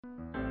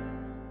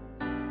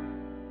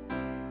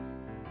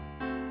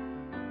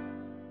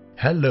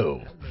Hello,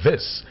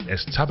 this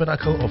is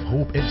Tabernacle of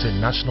Hope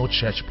International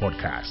Church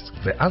Podcast,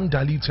 the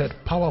undiluted,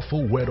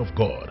 powerful Word of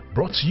God,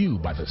 brought to you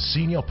by the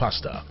Senior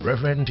Pastor,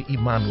 Reverend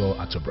Emmanuel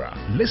Atobra.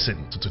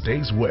 Listen to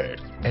today's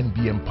word and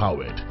be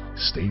empowered.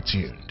 Stay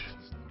tuned.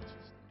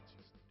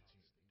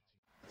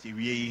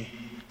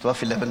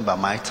 12:11 by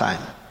my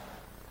time.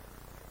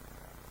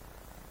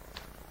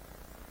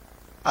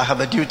 I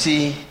have a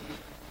duty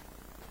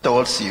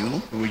towards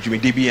you to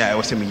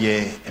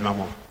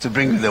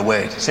bring you the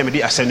word.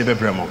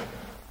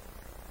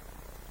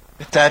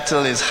 The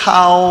title is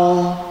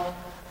How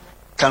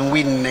Can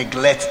We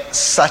Neglect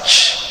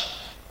Such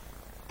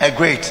a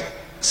Great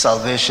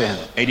Salvation?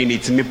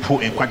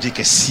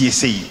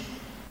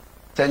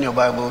 Turn your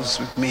Bibles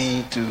with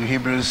me to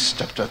Hebrews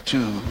chapter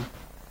 2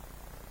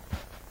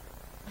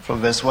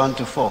 from verse 1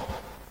 to 4.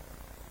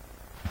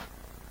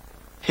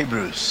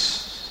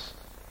 Hebrews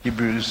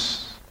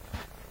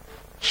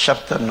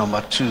chapter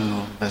number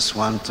 2 verse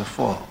 1 to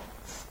 4.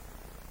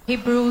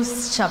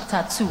 Hebrews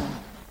chapter 2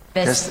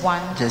 verse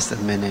 1. Just a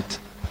minute.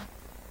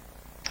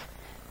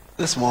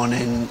 This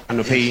morning,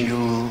 if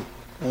you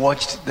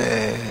watched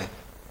the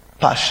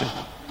Passion,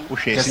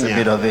 just a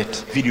bit of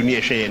it,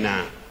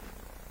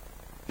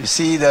 you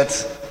see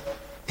that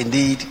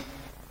indeed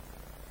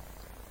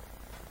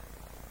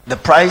the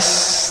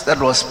price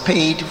that was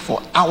paid for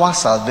our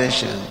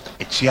salvation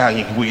is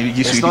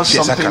not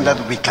something that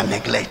we can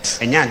neglect.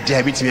 It's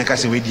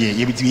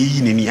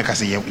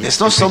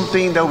not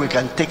something that we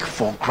can take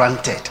for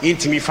granted.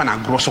 It's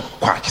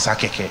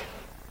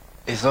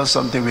not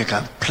something we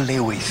can play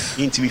with.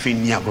 In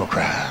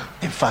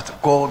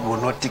fact, God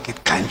will not take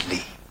it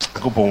kindly.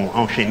 God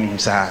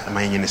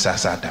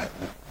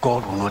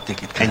will not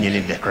take it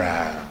kindly.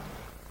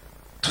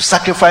 To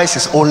sacrifice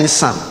his only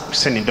son,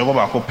 and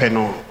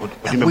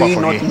we're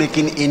not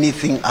making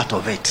anything out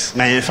of it.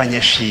 It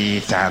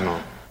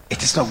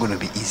is not going to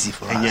be easy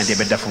for us. It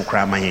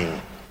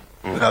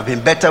would have been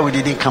better we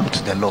didn't come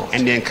to the Lord.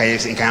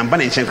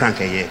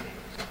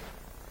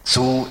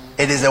 So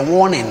it is a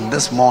warning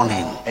this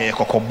morning that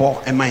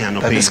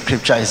the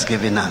scripture is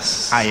giving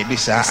us.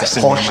 It's a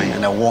caution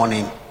and a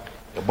warning.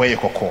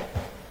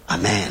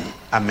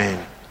 Amen.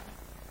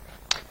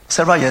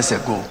 Several years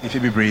ago,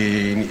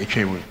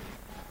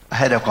 I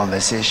had a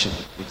conversation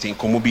between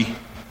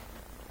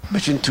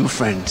two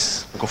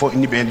friends. They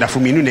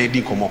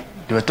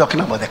were talking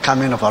about the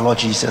coming of our Lord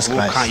Jesus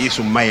Christ.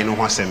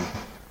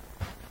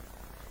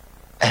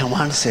 And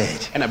one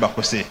said,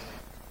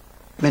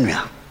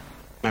 Menua,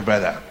 my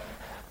brother,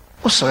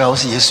 you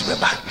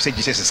said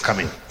Jesus is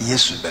coming.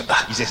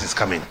 Jesus is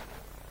coming.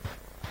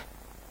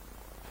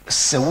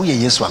 If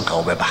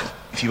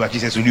you are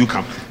Jesus, will you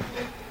come?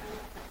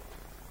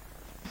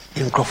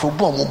 The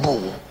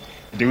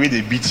way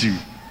they beat you.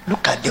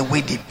 Look at the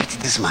way they beat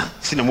this man.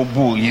 If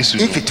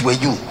it were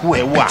you who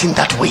were beating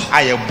that way,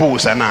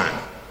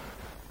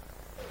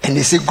 and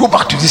they say, go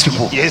back to these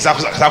people,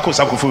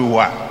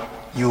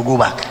 you go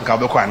back.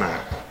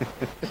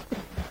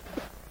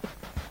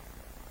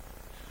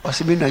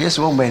 Yes,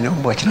 one man, now.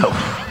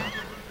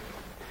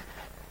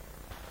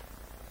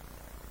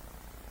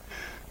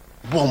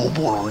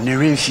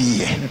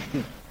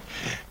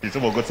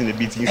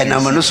 And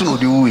I'm not going to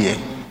do it.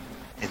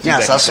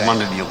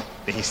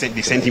 He said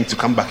they sent him to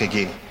come back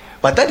again.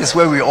 But that is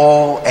where we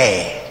all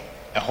err.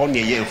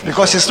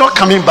 Because he's not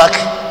coming back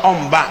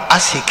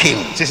as he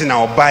came.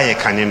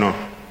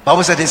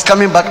 Bible said he's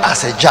coming back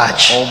as a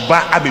judge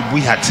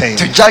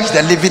to judge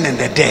the living and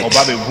the dead.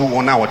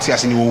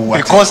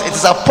 Because it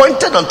is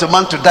appointed unto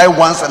man to die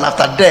once, and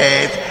after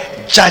death,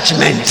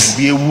 judgment.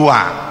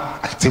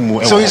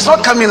 So he's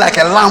not coming like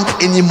a lamp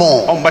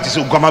anymore.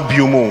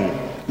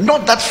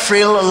 Not that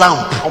frail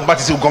lamp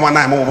whose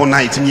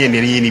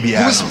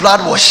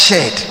blood was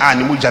shed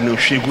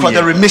for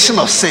the remission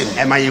of sin.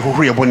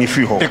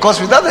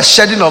 Because without the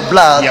shedding of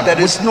blood, there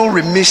is no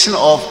remission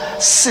of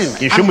sin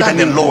under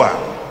the law.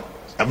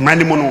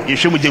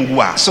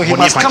 So he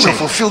must come and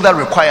fulfill that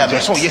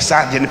requirement, so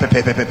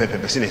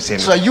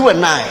you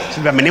and I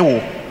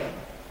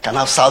can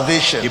have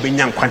salvation.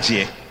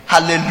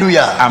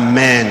 Hallelujah.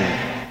 Amen.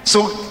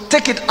 So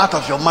take it out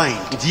of your mind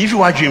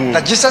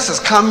that Jesus is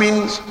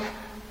coming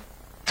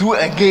through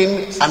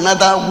again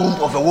another womb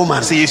of a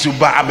woman.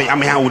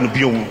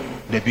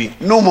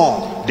 No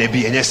more.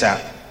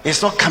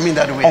 It's not coming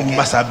that way again.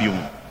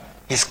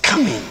 It's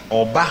coming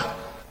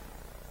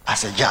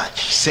as a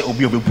judge.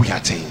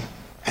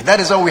 And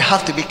that is why we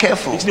have to be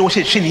careful,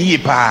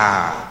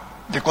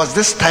 because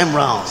this time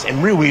round is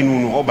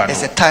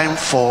a time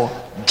for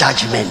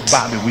judgment.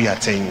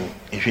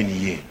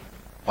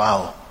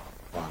 Wow.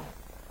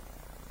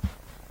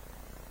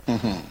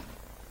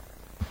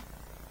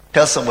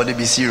 Tell somebody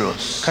be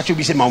serious.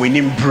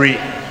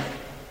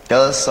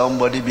 Tell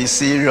somebody be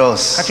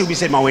serious.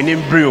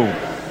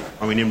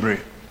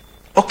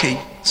 Okay,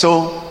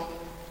 so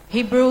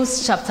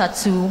Hebrews chapter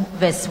 2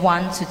 verse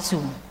 1 to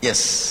 2.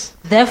 Yes.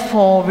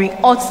 Therefore we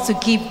ought to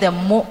give the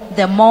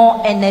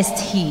more earnest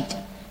heed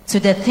to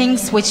the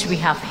things which we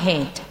have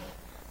heard,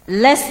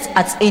 lest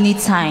at any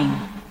time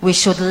we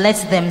should let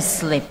them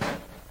slip.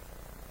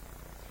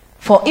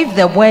 For if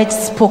the word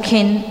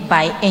spoken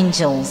by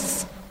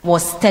angels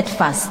was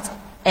steadfast,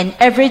 and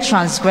every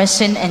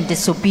transgression and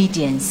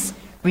disobedience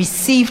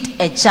received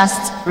a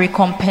just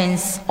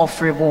recompense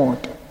of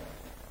reward,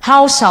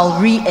 how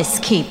shall we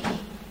escape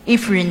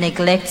if we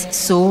neglect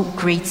so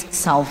great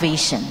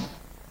salvation,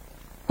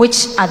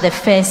 which at the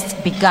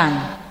first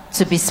began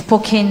to be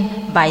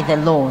spoken by the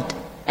Lord,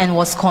 and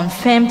was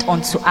confirmed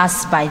unto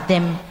us by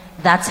them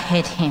that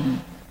heard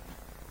him?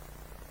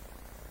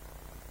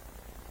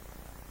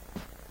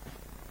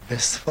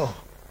 Verse 4.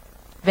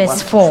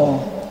 Verse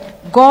 4.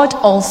 God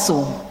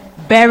also,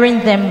 bearing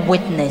them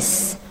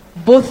witness,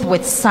 both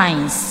with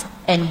signs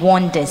and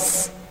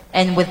wonders,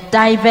 and with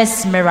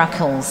diverse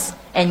miracles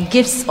and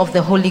gifts of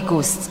the Holy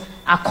Ghost,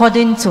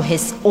 according to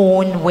his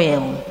own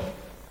will.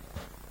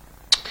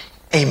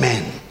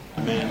 Amen.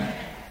 Amen.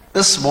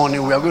 This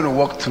morning we are going to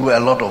walk through a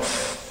lot of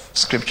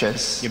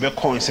scriptures, and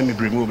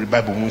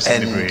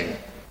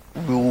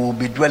we will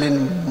be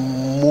dwelling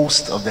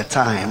most of the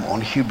time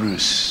on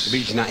Hebrews.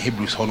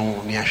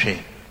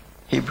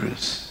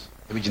 Hebrews.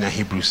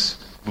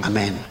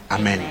 Amen.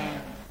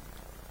 Amen.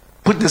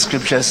 Put the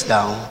scriptures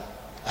down.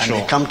 I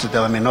may come to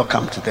them, I may not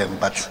come to them,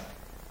 but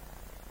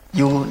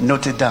you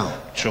note it down.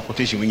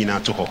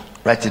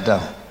 Write it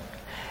down.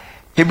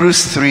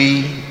 Hebrews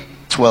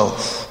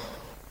 3:12.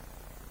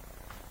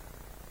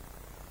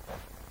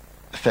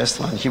 The first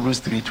one, Hebrews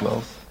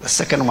 3:12. The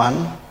second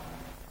one,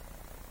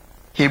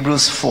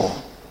 Hebrews 4,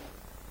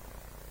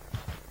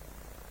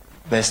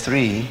 verse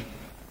 3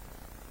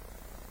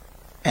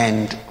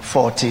 and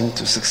 14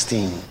 to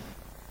 16.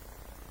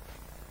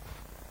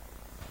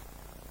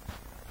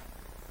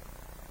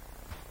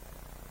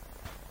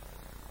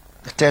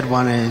 The third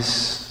one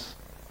is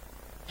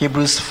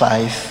Hebrews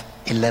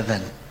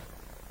 5:11.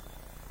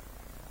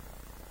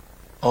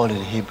 All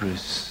in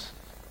Hebrews.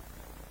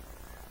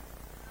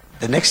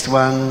 The next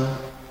one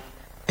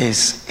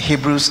is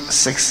Hebrews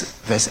 6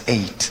 verse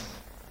 8.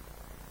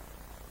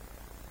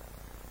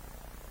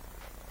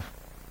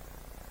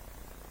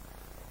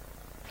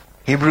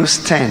 Hebrews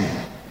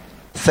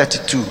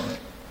 10:32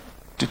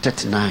 to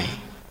 39.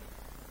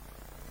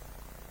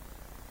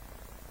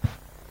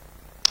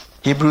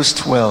 Hebrews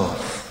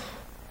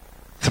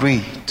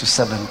 12:3 to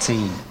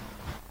 17.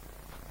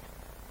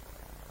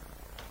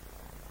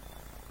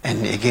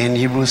 And again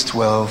Hebrews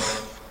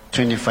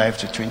 12:25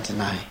 to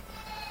 29.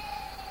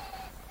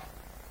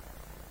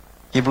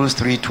 Hebrews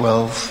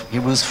 3:12,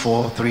 Hebrews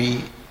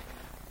 4:3,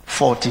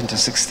 14 to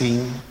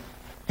 16,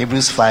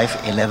 Hebrews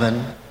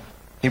 5:11,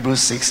 Hebrews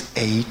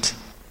 6:8,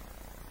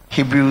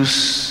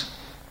 Hebrews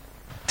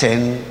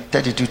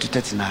 10:32 to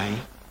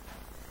 39,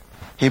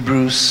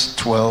 Hebrews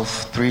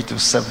 12:3 to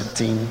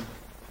 17,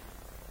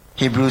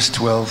 Hebrews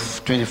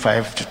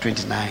 12:25 to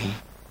 29.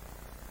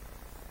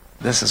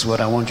 This is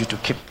what I want you to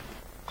keep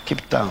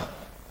down.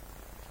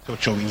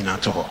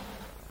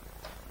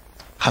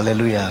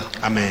 Hallelujah.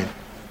 Amen.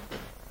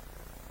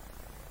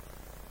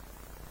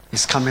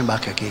 He's coming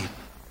back again.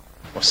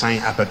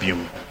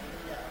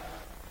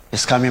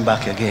 He's coming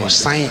back again.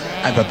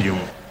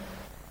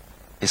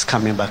 He's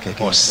coming back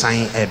again.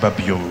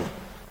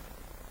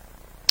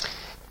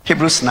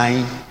 Hebrews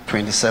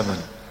 9:27.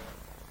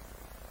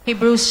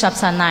 Hebrews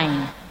chapter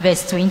 9,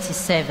 verse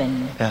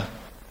 27. Yeah.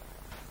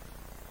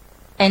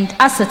 And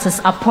as it is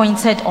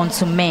appointed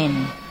unto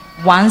men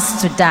once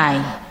to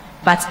die,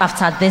 but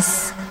after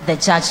this the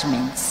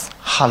judgment.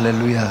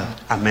 Hallelujah.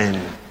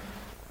 Amen.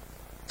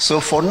 So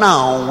for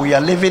now, we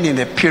are living in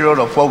a period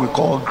of what we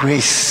call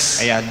grace.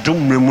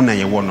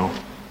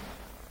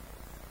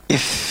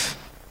 If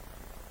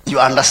you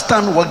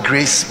understand what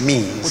grace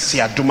means,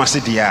 it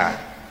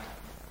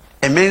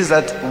means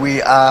that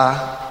we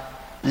are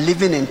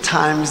living in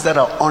times that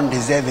are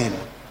undeserving.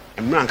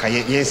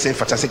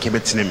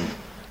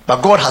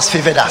 But God has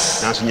favored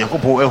us.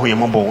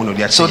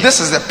 So this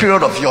is the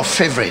period of your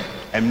favorite.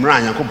 A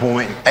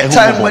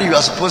time when you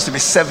are supposed to be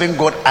serving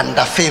God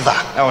under favor.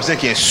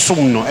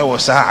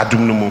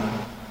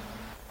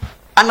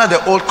 Under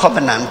the old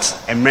covenant,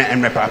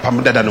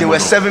 they were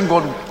serving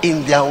God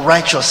in their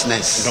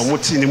righteousness. They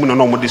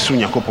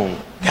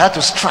had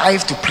to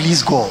strive to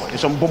please God. They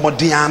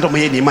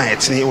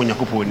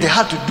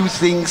had to do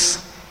things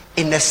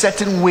in a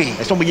certain way.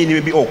 So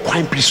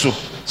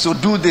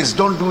do this,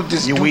 don't do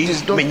this, do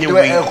this, don't. There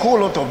were a whole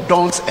lot of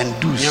don'ts and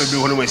do's.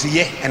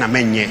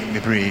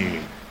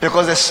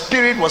 Because the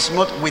spirit was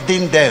not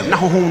within them.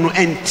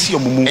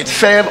 It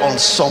fell on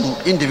some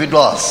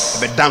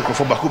individuals and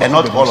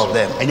not all of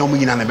them.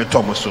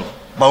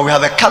 But we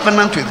have a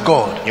covenant with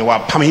God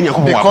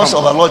because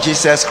of our Lord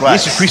Jesus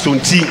Christ.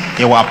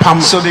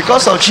 So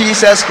because of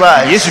Jesus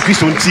Christ,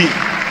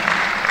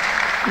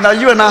 now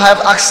you and I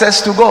have access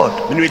to God.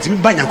 We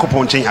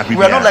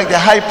are not like the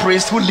high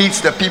priest who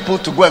leads the people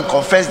to go and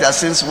confess their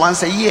sins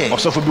once a year. But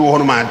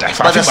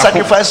the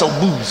sacrifice of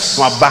bulls,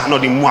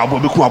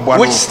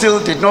 which still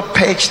did not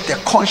purge the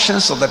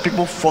conscience of the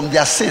people from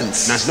their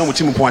sins. And it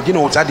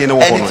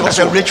was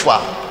a ritual.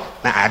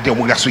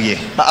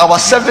 But our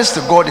service to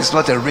God is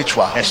not a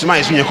ritual. Bible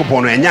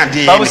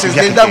says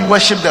they that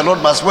worship the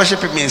Lord must worship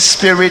him in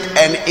spirit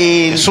and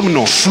in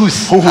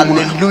truth.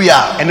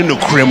 Hallelujah.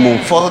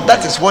 For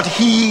that is what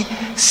he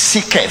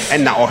seeketh.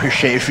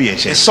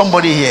 Is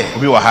somebody here?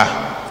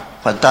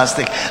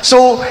 Fantastic.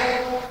 So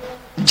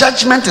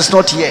judgment is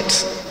not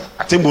yet.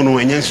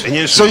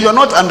 So you're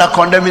not under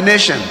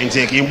condemnation.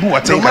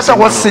 No matter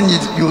what sin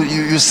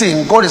you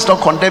sin, God is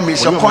not condemning.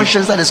 It's your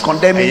conscience that is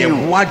condemning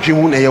you. Are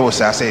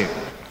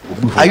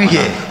you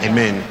here?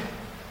 Amen.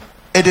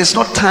 It is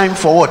not time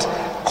for what?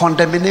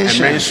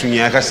 Condemnation.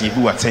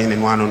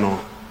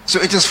 So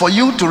it is for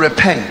you to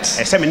repent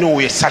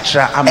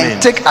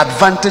and take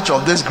advantage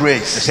of this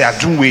grace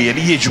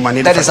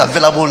that is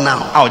available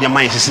now.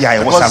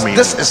 Because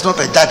this is not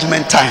a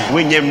judgment time,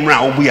 but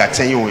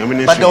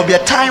there will be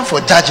a time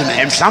for judgment.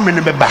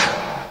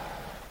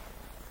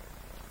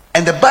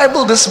 And the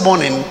Bible this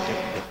morning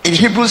in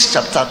Hebrews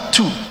chapter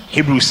 2,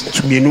 it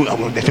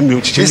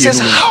says,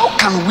 how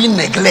can we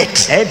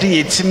neglect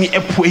this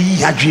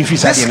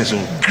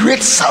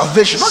great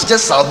salvation? Not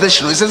just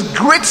salvation, it says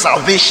great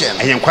salvation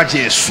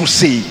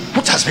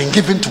which has been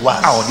given to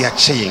us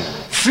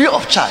free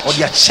of charge. A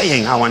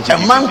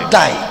man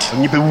died.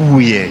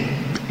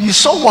 You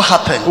saw what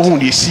happened, and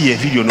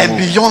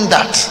beyond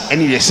that,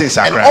 and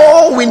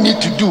all we need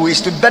to do is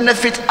to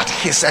benefit at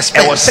his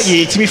expense,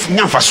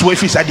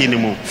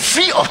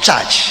 free of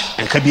charge.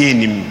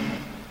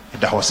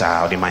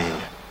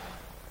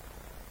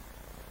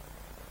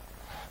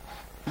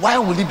 Why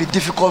will it be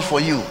difficult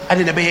for you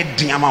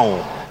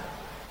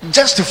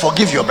just to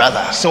forgive your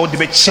brother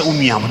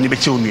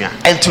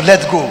and to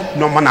let go?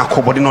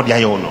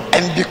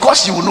 And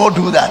because you will not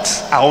do that,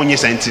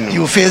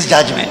 you face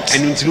judgment.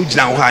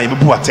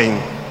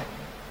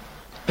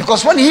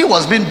 Because when he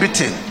was being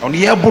beaten,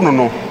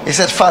 he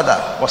said, Father,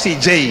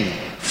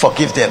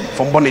 forgive them.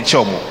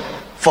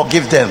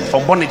 Forgive them.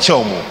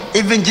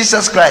 Even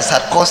Jesus Christ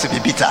had cause to be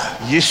bitter.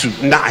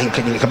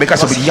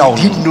 Because he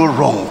did no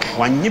wrong.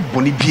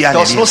 There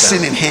was no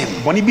sin in him,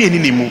 and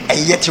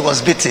yet he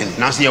was beaten.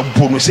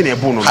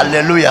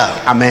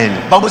 Hallelujah.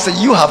 Amen. Bible says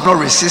you have not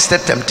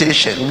resisted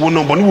temptation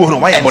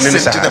and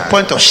sin to the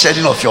point of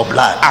shedding of your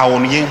blood.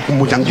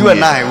 You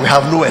and I, we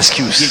have no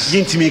excuse.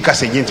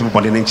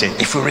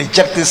 If we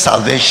reject this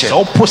salvation,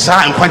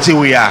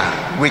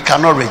 we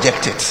cannot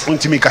reject it.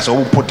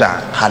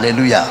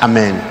 Hallelujah.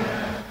 Amen.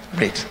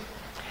 Great.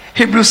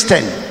 Hebrews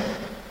 10,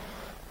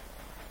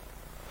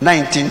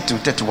 19 to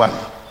 31.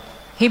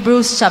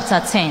 Hebrews chapter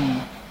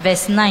 10,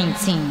 verse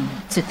 19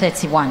 to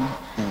 31.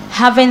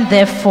 Having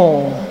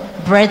therefore,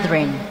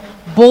 brethren,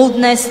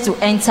 boldness to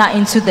enter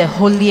into the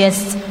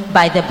holiest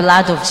by the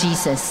blood of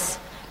Jesus,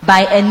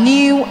 by a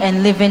new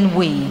and living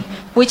way,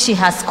 which he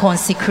has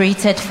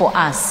consecrated for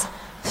us,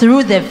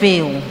 through the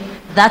veil,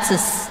 that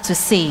is to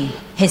say,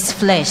 his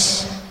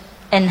flesh,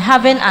 and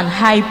having an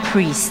high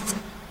priest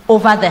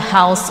over the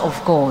house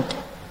of God.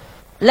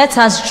 Let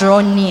us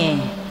draw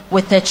near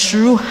with a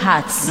true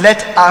heart.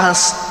 Let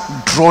us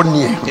draw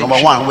near. Number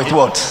one, with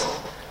what?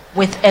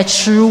 With a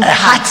true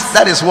heart.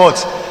 That is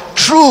what?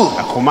 True.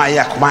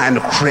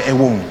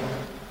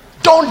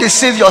 Don't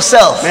deceive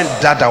yourself.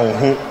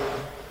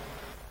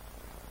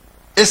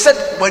 It said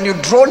when you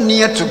draw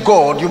near to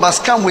God, you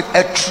must come with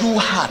a true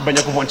heart.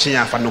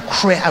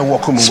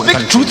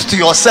 Speak truth to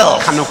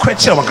yourself.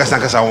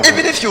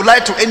 Even if you lie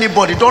to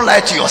anybody, don't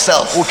lie to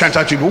yourself. Is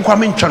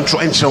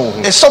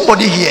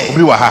somebody here?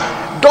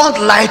 Don't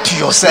lie to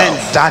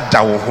yourself.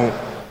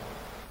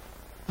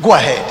 Go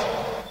ahead.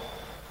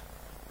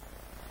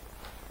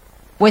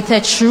 With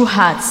a true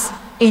heart,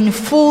 in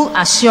full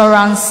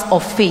assurance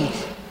of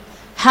faith,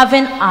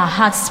 having our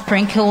hearts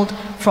sprinkled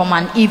from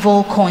an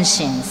evil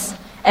conscience,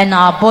 and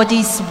our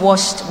bodies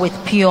washed with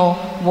pure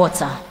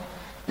water.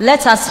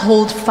 Let us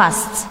hold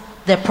fast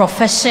the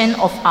profession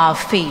of our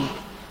faith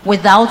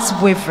without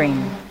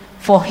wavering,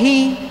 for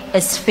he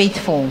is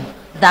faithful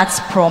that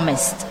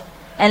promised.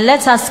 And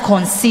let us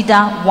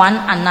consider one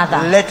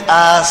another. Let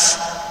us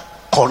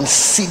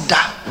consider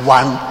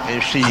one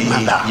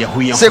another.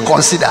 Say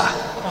consider.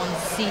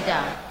 Consider.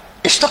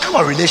 It's talking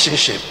about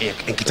relationship. In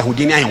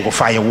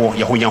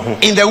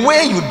the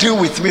way you deal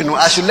with me,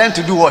 I should learn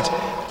to do what?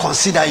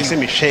 Consider you. I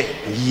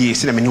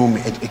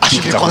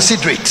should be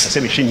considerate.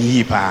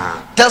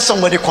 Tell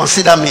somebody,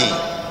 consider me.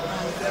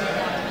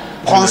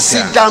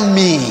 Consider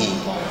me.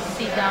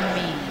 Consider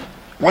me.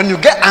 When you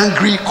get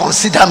angry,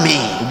 consider me.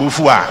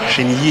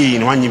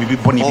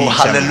 Oh,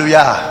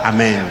 hallelujah.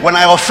 Amen. When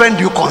I offend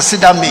you,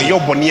 consider me.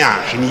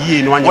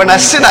 When I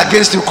sin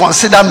against you,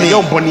 consider me.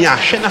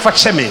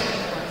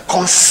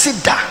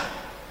 Consider.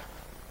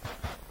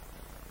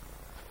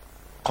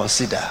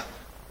 Consider.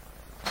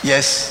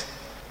 Yes.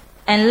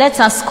 And let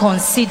us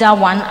consider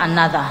one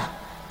another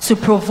to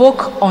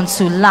provoke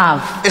unto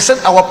love. It said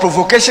our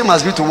provocation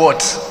must be to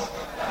what?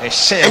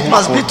 It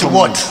must be to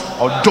what?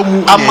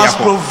 I must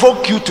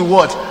provoke you to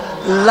what?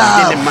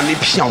 Love. I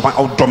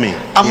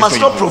must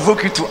not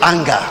provoke you to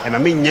anger.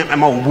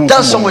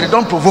 Tell somebody,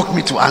 don't provoke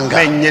me to anger.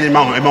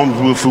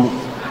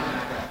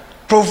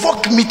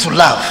 provoke me to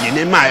love. It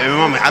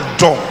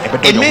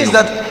means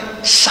that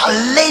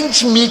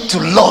challenge me to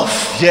love.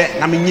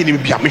 I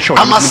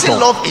must see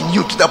love in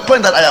you to the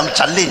point that I am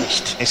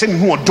challenged.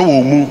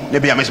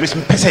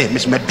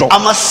 I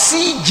must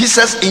see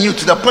Jesus in you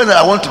to the point that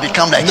I want to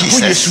become like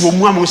Jesus.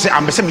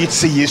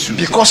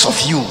 Because of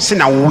you.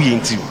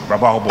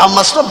 I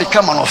must not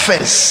become an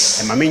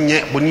offense.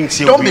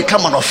 Don't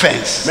become an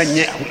offense.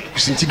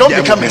 Don't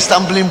become a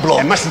stumbling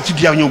block.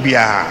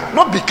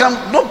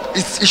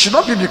 It should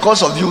not be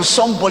because of you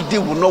somebody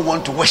will not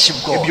want to worship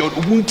God.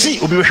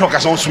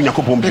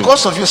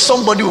 Because of you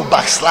somebody will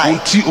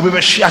backslide.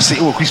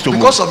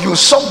 Because of you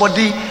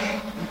somebody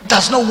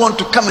does not want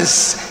to come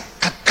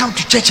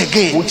to church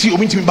again.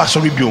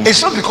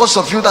 It's not because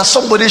of you that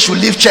somebody should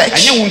leave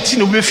church.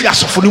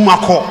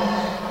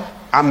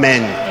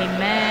 Amen.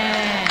 Amen.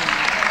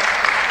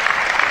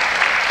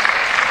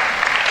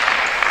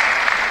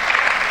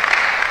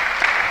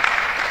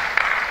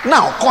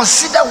 Now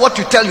consider what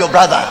you tell your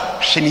brother.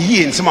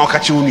 Consider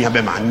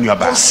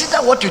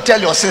what you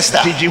tell your sister.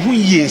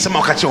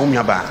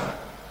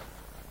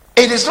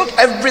 It is not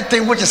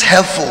everything which is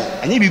helpful.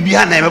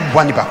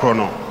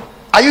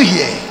 Are you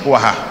here?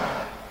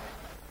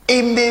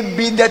 It may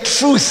be the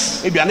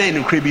truth,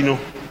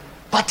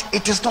 but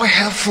it is not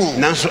helpful.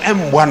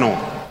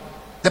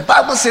 The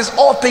Bible says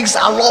all things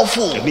are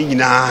lawful, but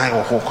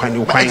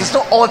it is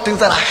not all things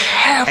that are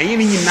helpful.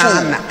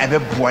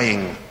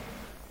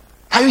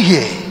 Are you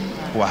here?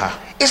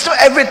 It's not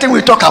everything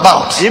we talk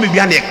about.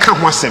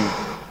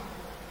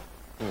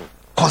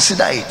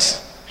 Consider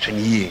it.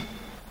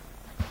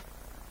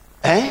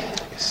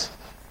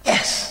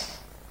 Yes.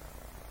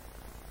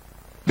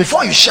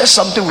 Before you share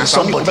something with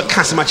somebody,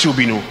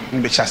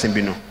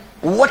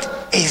 what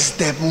is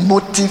the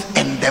motive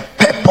and the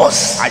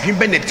purpose?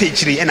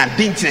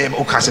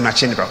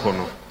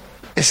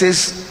 It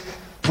says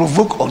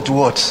provoke unto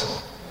what?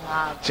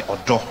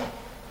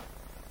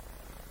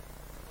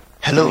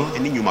 Hello?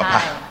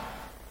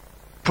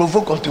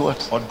 Provoke unto what?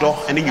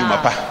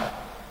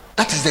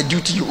 That is the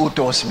duty you owe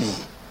towards me.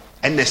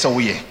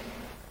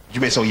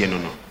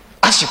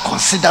 As you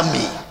consider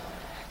me,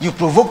 you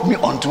provoke me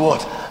unto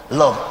what?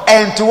 Love.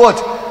 And to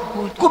what?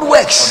 Good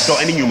works.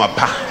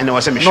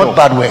 Not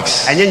bad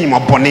works.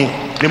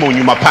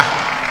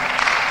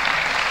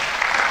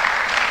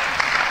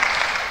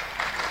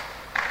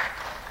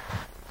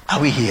 Are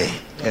we here?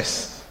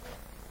 Yes.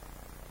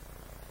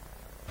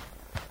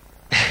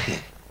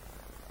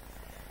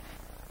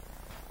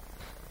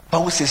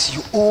 Bible says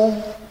you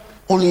owe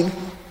only,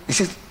 it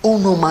says owe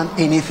no man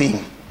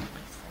anything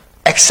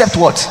except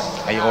what?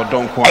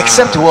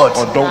 Except what?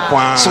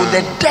 So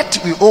the debt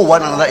we owe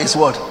one another is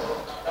what?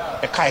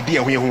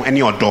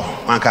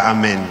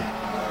 Amen.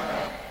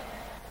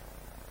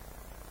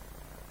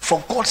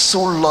 For God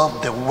so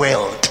loved the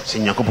world.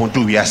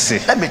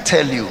 Let me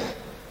tell you,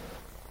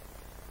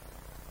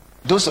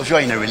 those of you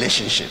are in a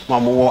relationship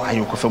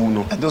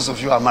and those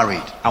of you are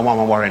married,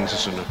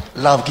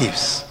 love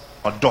gives.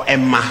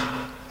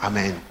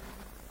 Amen.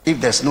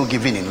 If there's no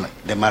giving in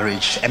the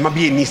marriage or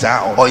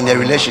in the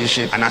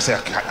relationship, or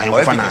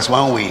if it is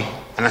one way,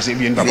 it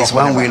is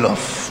one way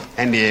love.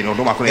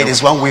 It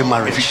is one way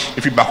marriage.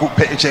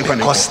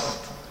 Because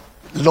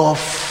love,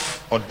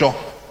 for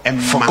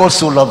God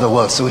so loved the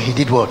world, so he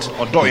did what?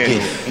 He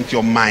gave.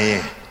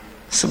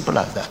 Simple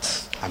as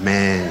that.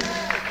 Amen.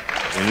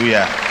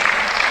 Hallelujah.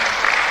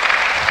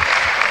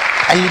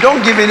 And you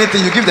don't give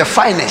anything, you give the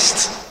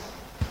finest.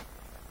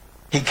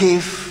 He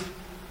gave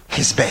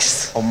his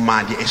best. It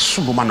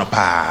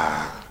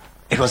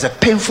was a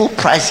painful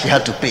price he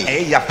had to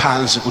pay.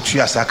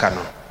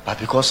 But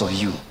because of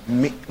you,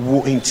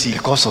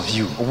 because of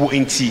you,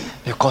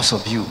 because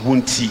of you,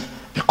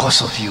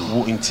 because of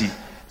you,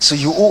 so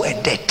you owe a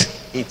debt.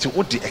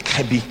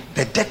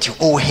 The debt you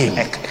owe him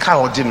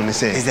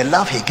is the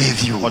love he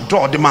gave you.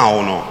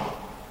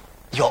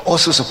 You're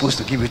also supposed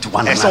to give it to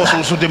one another.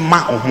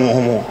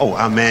 Oh,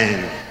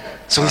 amen.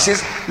 So he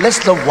says,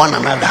 let's love one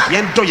another.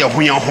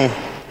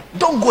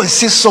 Don't go and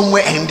sit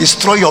somewhere and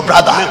destroy your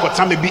brother.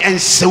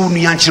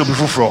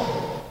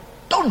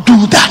 Don't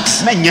do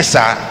that.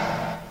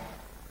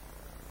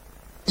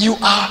 You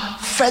are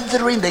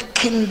furthering the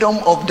kingdom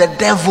of the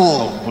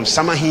devil. You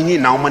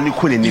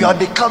are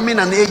becoming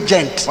an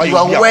agent. You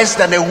are worse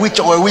than a witch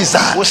or a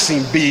wizard. At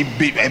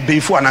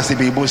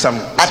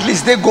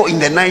least they go in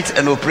the night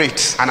and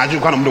operate.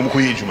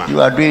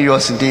 You are doing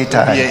yours in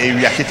daytime.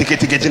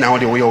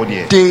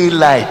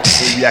 Daylight.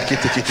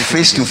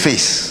 Face to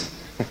face.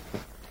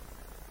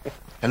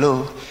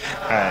 Hello?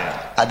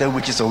 Are there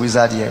witches or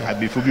wizards here?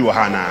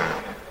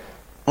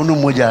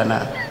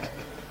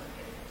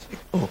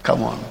 Oh,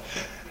 come on.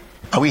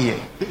 Are we here?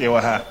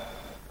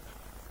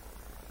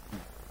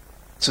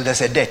 So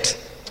there's a debt.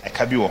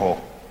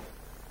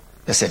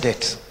 There's a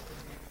debt.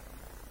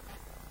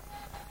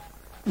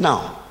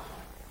 Now,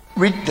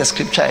 read the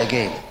scripture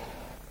again.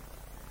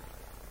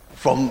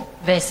 From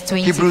verse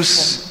 20,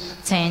 Hebrews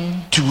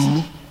 10 2,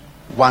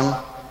 1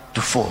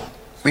 to 4.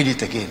 Read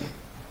it again.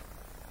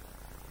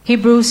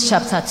 Hebrews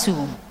chapter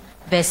 2,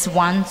 verse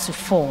 1 to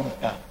 4.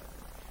 Yeah.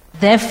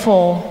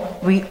 Therefore,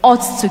 we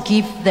ought to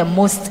give the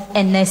most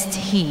earnest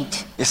heed.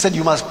 He said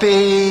you must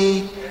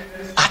pay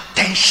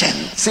attention.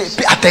 Say,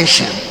 pay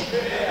attention.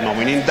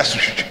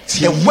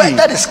 The word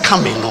that is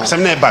coming,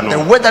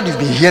 the word that you've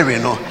been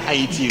hearing,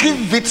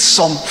 give it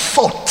some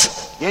thought.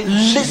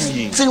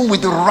 Listen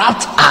with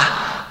rapt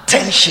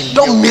attention.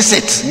 Don't miss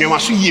it.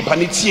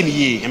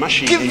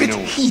 Give it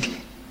heed.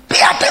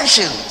 Pay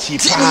attention.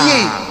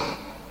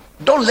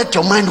 Don't let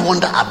your mind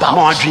wander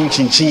about.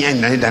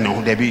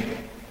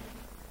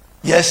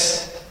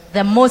 Yes.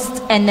 The more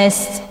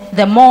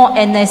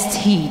earnest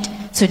heed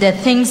to the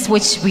things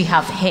which we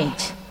have heard.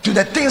 To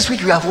the things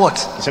which we have what?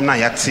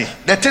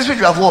 The things which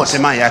we have what?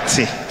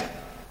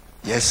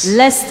 Yes.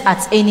 Lest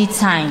at any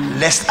time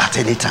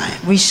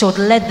we should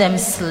let them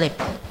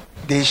slip.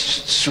 They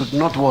should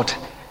not what?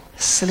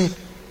 Sleep.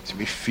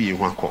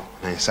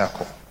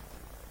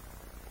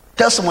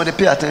 Tell somebody,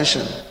 pay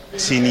attention.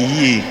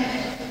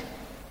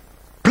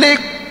 Pay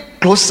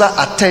closer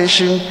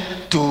attention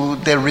to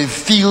the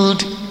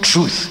revealed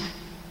truth.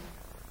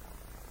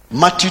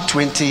 Matthew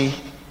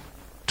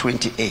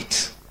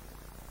 20:28.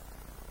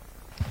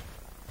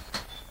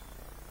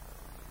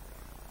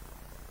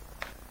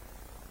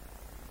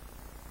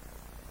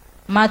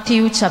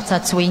 Matthew chapter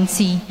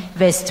 20,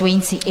 verse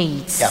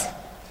 28. Yeah.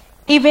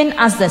 Even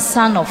as the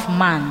Son of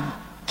Man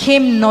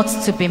came not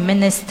to be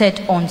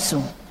ministered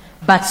unto,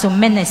 but to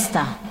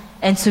minister,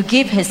 and to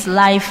give his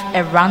life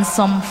a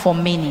ransom for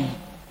many.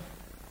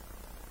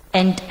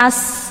 And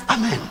as...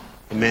 Amen.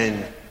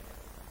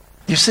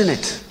 You've seen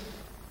it.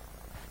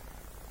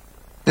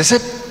 They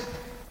said,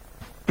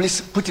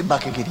 please put it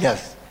back again.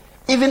 Yes.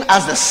 Even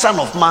as the Son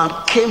of Man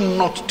came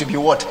not to be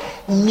what?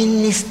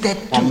 Ministered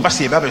to.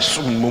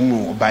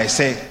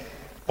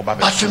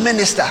 But to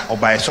minister.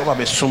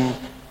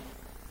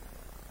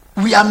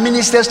 We are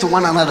ministers to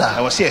one another.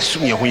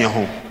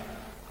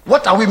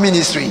 What are we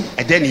ministering?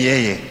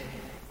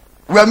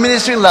 We are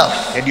ministering love.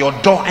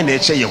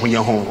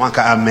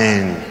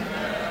 Amen.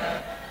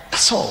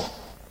 That's all.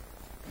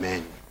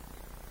 Amen.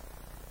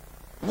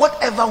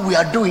 Whatever we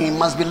are doing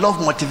must be love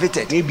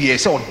motivated.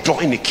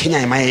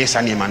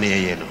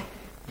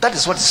 That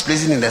is what is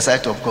pleasing in the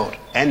sight of God.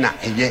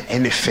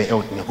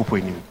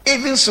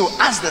 Even so,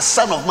 as the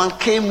Son of Man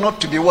came not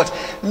to be what?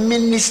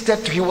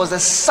 Ministered to. He was the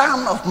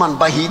Son of Man,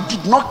 but he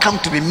did not come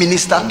to be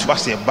ministered to.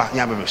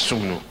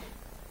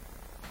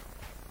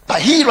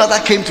 But he rather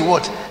came to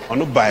what?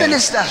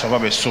 Minister.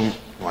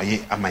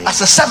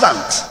 As a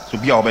servant.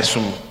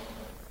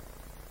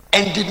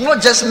 And did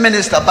not just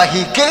minister, but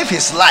he gave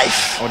his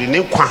life,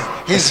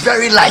 his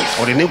very life,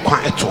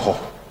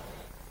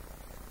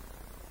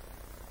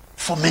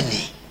 for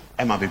many.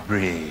 And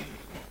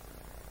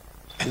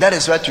that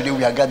is why today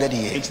we are gathered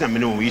here.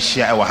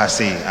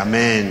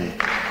 Amen.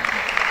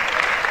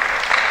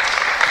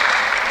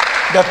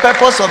 The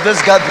purpose of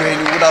this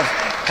gathering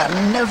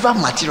can never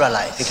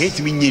materialize.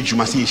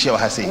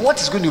 What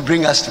is going to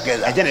bring us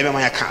together?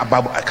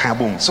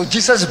 So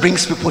Jesus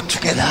brings people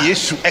together.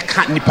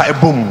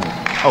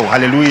 Oh,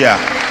 hallelujah.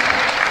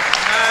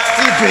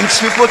 He brings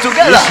people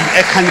together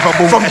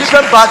from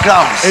different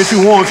backgrounds,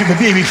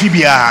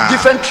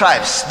 different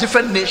tribes,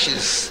 different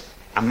nations.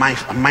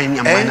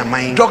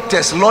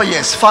 Doctors,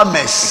 lawyers,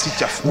 farmers,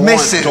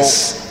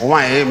 masons,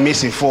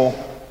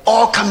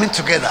 all coming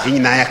together,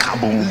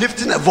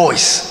 lifting a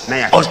voice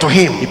unto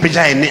him,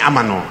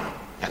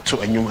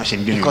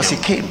 because he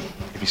came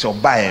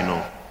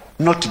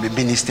not to be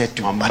ministered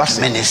to, but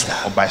to minister.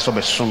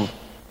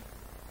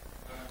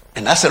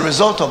 And as a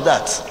result of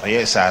that,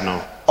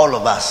 all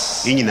of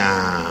us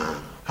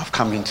have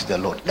come into the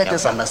Lord. Let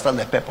us understand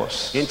the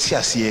purpose. Amen.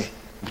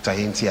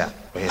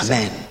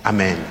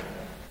 Amen.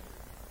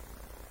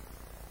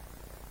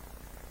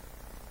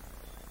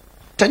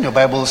 Turn your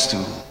Bibles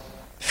to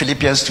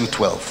Philippians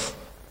 2:12.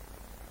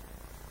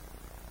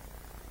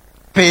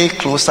 Pay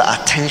closer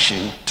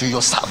attention to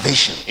your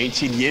salvation.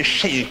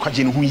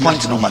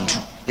 Point number 2.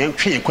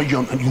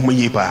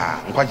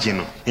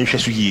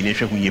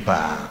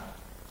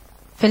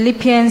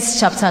 Philippians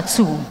chapter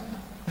 2,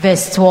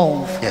 verse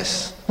 12.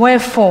 Yes.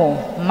 Wherefore,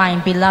 my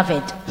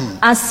beloved,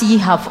 as ye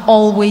have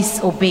always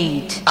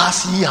obeyed,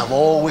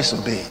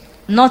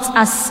 not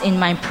as in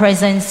my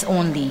presence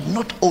only,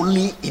 not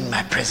only in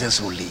my presence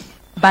only,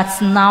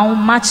 but now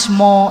much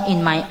more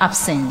in my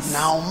absence.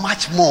 Now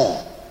much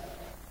more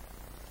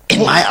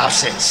in my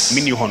absence.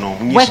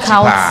 Work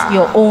out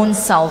your own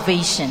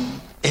salvation.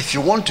 If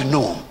you want to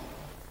know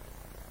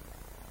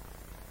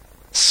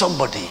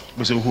somebody,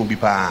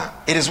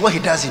 it is what he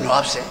does in your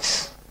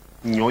absence.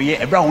 You know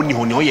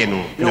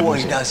what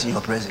he does in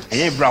your presence.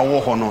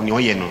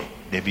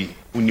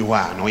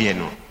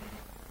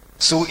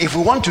 So if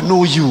we want to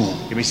know you,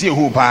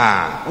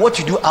 what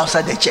you do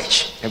outside the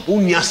church, you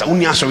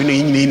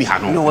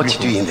know what you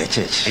do in the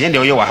church.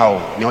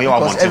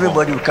 Because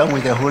everybody will come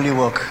with a holy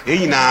work.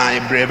 You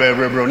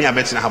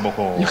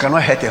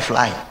cannot hurt a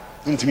fly.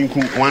 You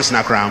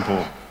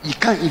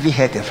can't even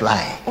hurt a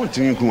fly.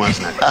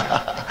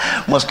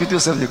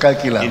 Mosquitoes, you can't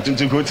kill them.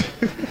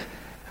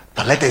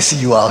 But let us see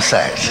you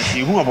outside.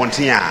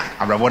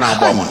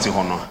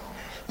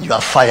 You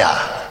are fire.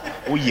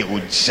 Oye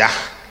oja.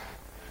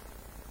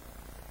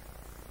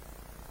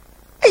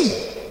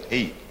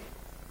 Hey.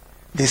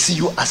 They see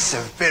you as a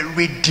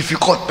very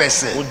difficult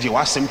person.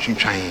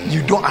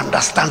 You don't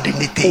understand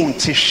anything.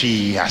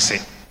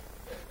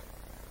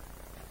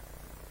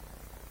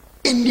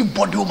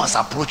 Anybody who must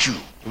approach you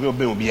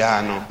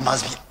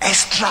must be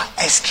extra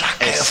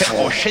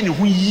careful.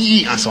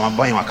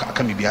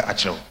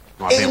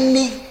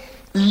 Any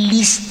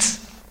least,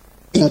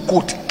 in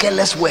quote,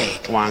 careless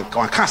word shall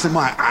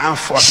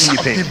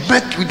be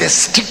met with the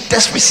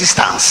strictest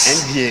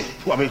resistance.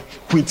 What?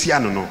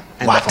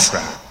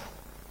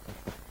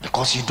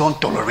 Because you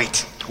don't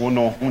tolerate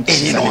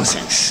any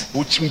nonsense.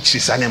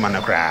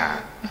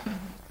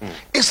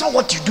 It's not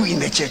what you do in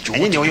the church, what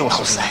you do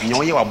outside.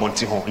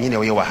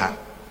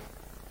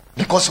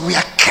 Because we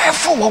are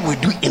careful what we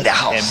do in the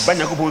house.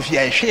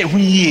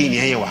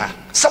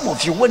 Some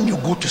of you, when you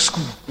go to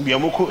school,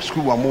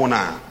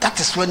 that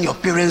is when your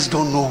parents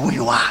don't know who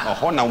you are.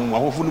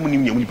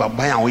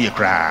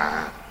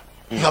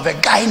 You have a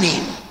guy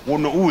named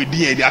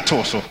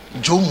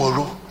Joe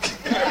Moro.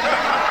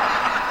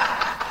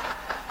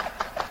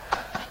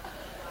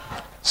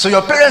 So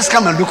your parents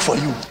come and look for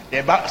you.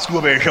 They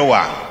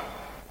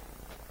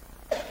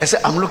say,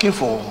 I'm looking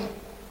for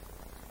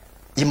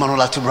Emmanuel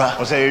Atubra.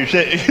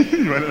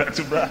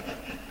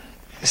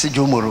 I said,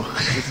 Joe Moro.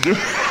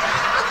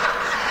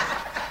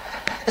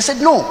 I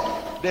said, no.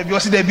 I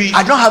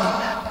don't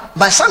have.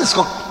 My son is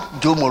called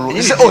Joe Moro.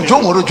 He said, oh,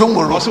 Joe Moro.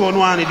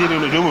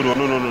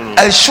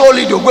 And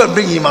surely they'll go and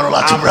bring Emmanuel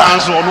Atubra.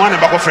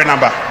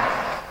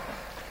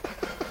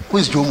 Who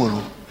is Joe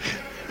Moro?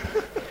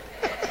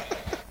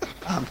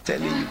 I'm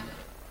telling you.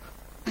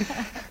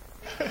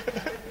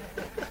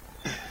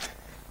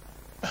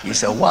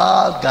 He's a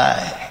wild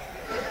guy.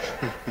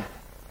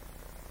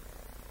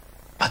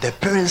 But the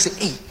parents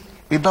say, hey,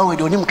 in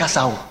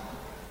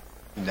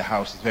the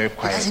house is very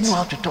quiet. He doesn't know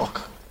how to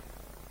talk.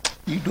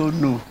 You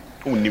don't know.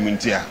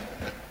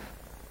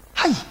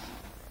 Hi.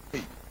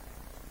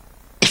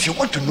 If you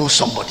want to know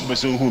somebody,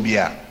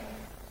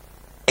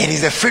 it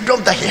is the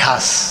freedom that he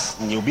has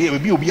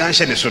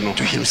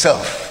to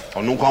himself.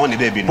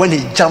 When he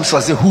jumps, I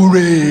say,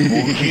 hooray!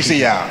 He say,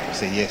 yeah.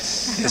 Say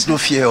yes. There's no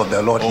fear of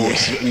the Lord here.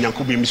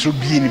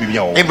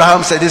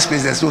 Abraham said, this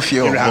place, there's no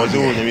fear of God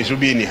here.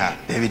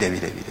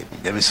 David.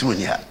 There is room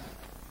here.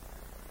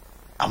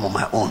 I'm on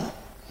my own.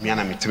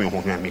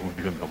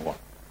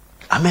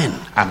 Amen.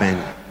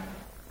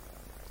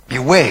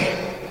 Beware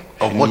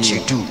of what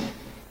you do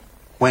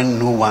when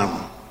no one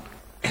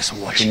is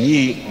watching.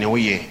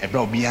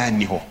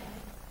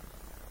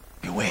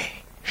 Beware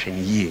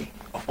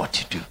of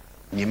what you do.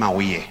 1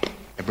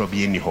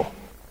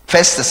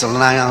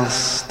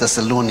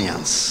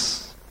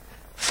 Thessalonians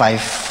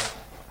 5.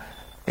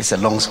 It's a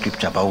long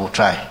scripture, but we'll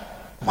try.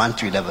 1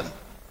 to 11.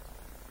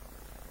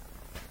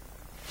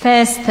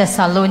 1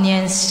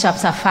 Thessalonians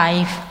chapter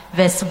 5,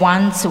 verse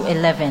 1 to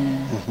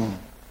 11.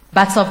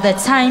 But of the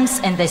times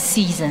and the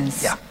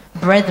seasons,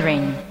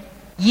 brethren,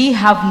 ye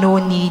have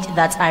no need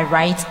that I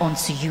write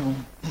unto you.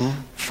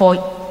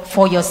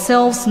 For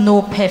yourselves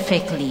know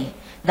perfectly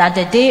that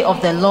the day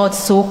of the Lord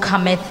so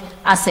cometh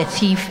as a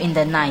thief in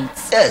the night.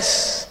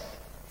 Yes.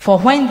 For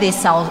when they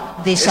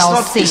shall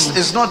say,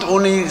 it's not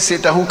only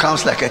Satan who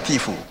comes like a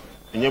thief.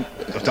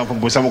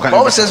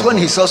 Bible says when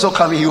he's also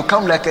coming, he will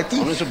come like a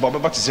thief.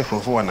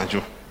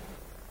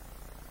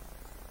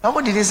 How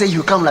did he say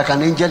you come like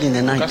an angel in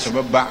the night? That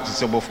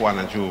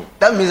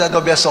means that there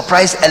will be a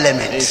surprise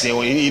element.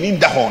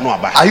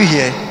 Are you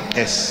here?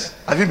 Yes.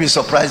 Have you been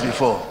surprised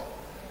before?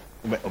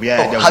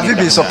 Have you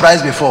been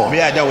surprised before?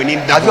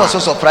 Have you also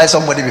surprised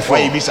somebody before?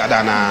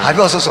 Have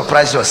you also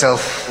surprised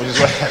yourself?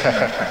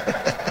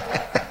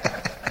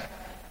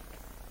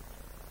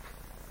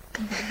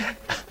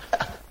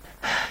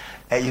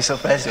 Hey, you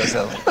surprised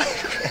yourself.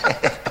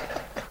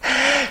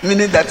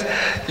 Meaning that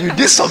you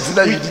did something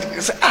that you did.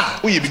 You say, how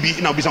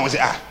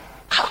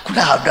could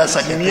I have done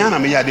such a thing?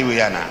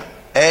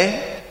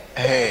 Hey.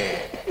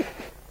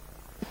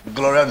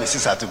 Gloria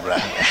Mrs. Atubra.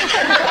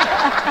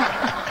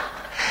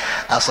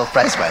 I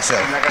surprised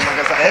myself.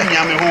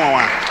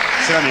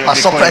 I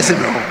surprised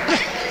him.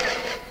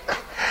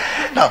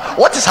 Now,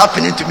 what is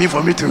happening to me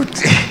for me to?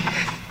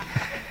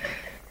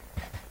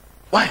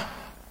 Why?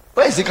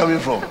 Where is he coming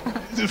from?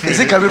 Is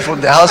he coming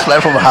from the house fly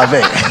from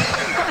Harvey?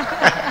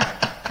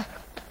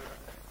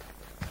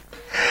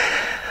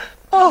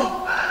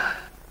 Oh,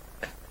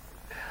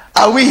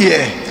 are we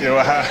here?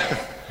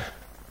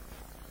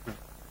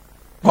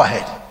 Go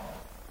ahead.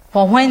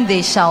 For when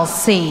they shall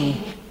say,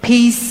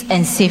 peace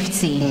and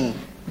safety,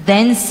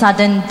 then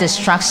sudden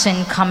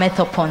destruction cometh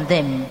upon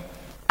them,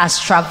 as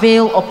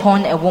travail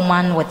upon a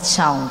woman with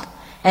child,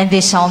 and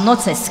they shall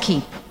not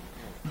escape.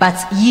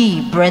 But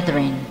ye,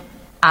 brethren,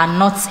 are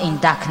not in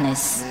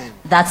darkness,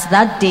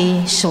 that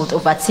day should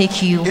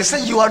overtake you. They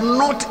say you are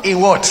not in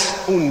what?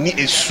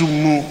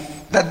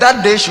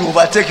 That day should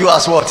overtake you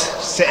as what?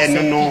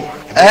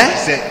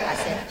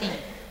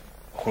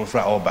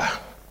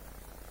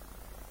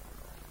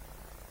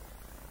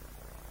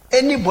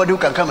 Anybody who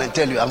can come and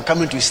tell you, I'm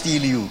coming to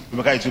steal you,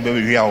 I'm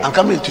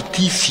coming to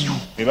thief you.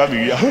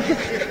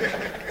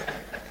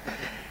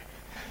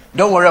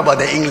 Don't worry about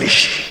the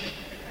English.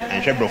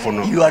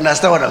 You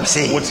understand what I'm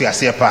saying?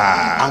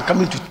 I'm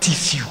coming to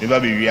thief you.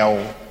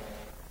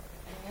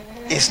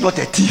 It's not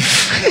a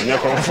thief.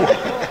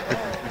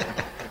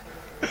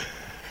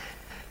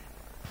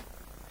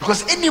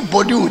 Because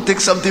anybody who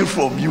take something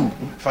from you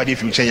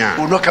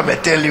will not come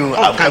and tell you,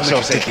 I'm coming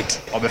to take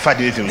it.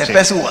 The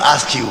person will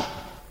ask you.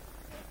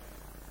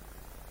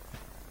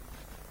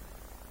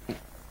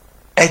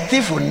 A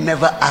thief will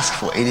never ask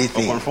for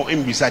anything.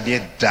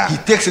 He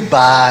takes it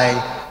by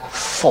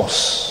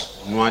force.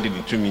 And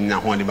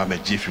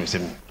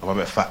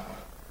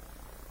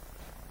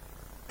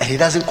he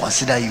doesn't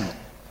consider you.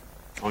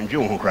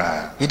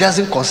 He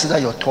doesn't consider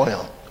your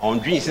toil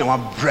and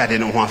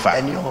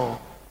your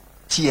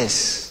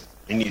tears,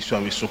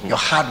 your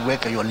hard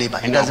work and your labor.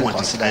 He doesn't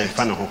consider it.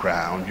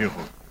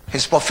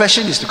 His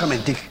profession is to come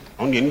and dig.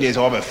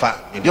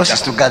 Yours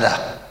is to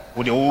gather.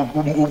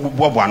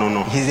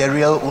 He's the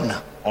real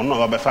owner.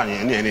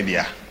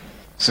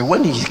 So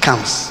when he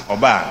comes,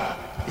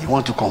 he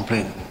wants to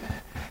complain.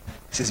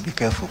 He says, be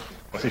careful.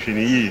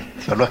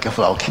 If you're not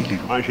careful, I'll kill you.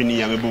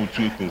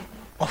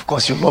 Of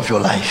course, you love your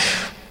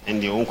life.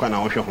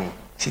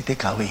 Say,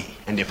 take away.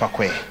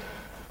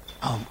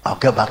 I'll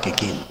get back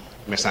again.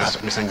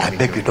 I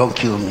beg you, don't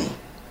kill me.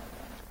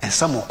 And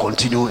some will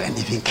continue and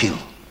even kill.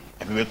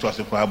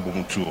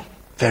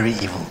 Very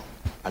evil.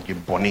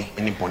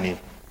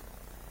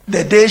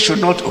 The day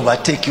should not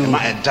overtake you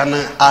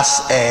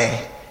as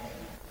a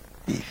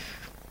thief.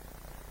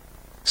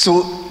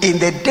 So in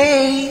the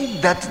day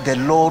that the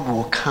Lord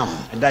will come,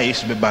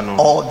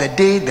 or the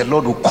day the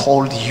Lord will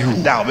call you,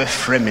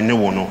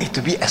 it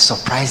will be a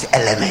surprise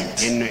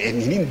element.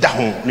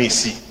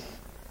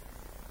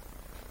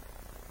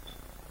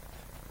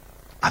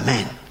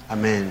 Amen.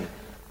 Amen.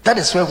 That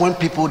is why when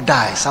people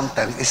die,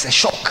 sometimes it's a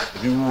shock.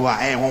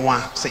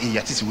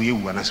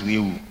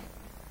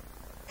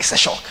 It's a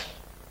shock.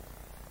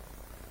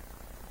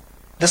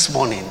 This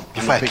morning,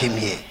 before I came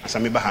here,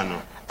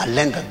 I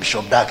learned that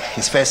Bishop Dag,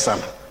 his first son,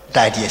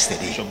 died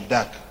yesterday. Bishop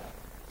Dag.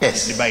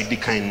 Yes.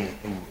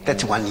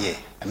 31 years,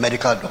 a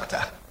medical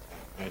doctor.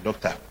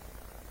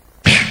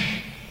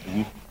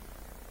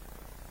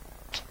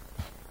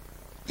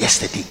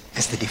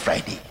 Yesterday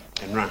Friday.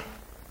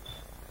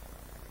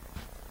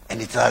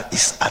 And it's at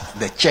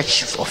the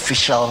church's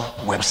official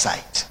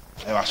website.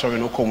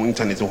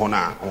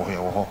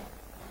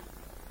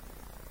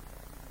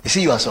 You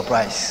see, you are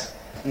surprised.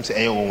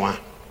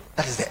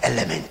 That is the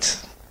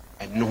element.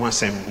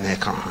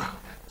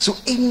 So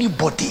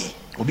anybody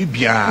who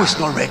is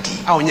not ready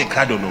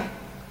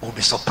will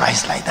be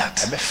surprised like that.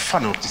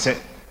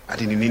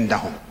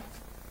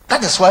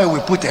 That is why we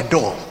put a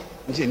door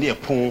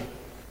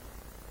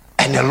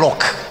and a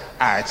lock.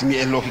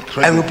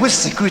 And we put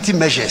security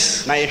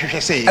measures.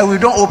 And we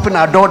don't open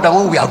our door down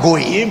when we are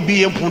going.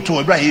 Because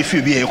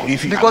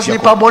there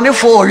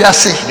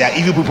are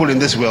evil people in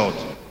this world.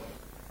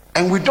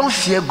 And we don't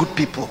fear good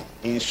people.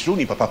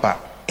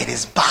 It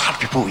is bad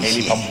people we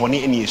fear.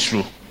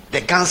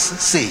 The guns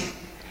say,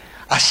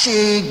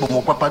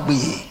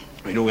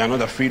 we are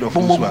not afraid of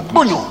those who are good.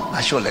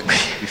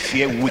 We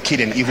fear wicked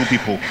and evil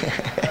people.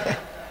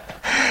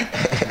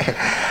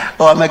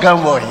 Oh, I'm a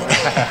gun boy.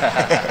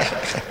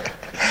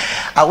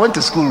 I went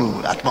to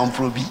school at Mount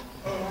Proby,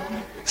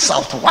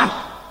 South 1. Right.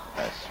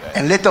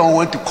 And later on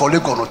went to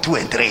Kolegono 2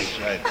 and 3.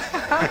 Right.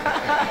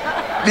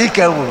 Be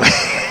careful.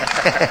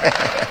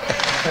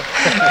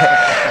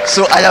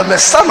 So I am a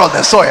son of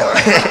the soil.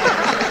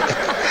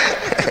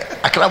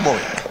 A club boy.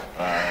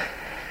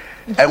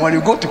 And when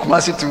you go to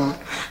Kumasi too,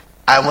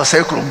 I am a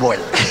sacred boy.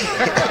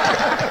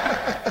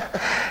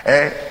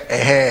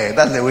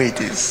 That's the way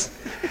it is.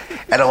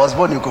 And I was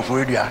born in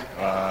Koforidua.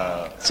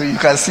 So you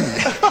can see.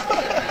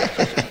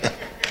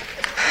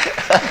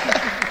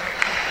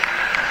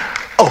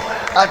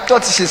 I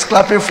thought she's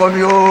clapping for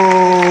me.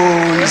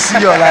 Oh, you see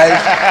your life.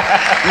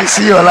 You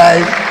see your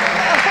life.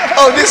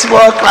 Oh, this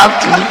one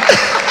clapped too.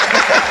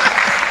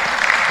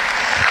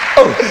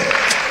 Oh,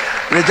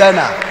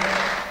 Regina,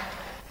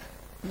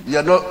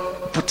 you're not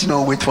putting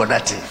on weight for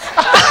nothing.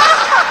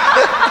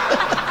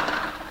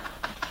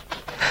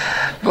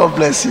 God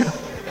bless you.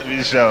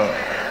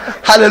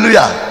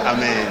 Hallelujah.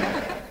 Amen.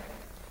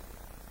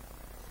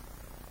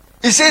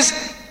 It says,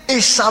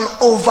 it shall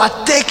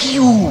overtake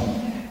you.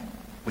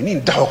 I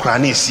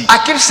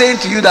keep saying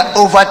to you that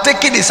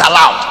overtaking is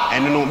allowed.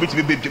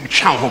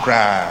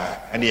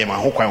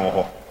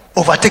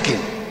 Overtaking.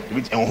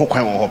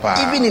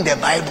 Even in the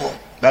Bible,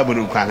 there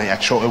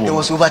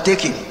was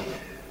overtaking.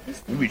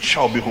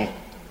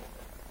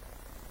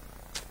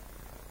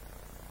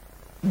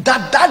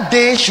 That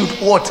day should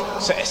what?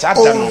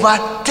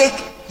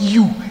 Overtake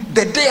you.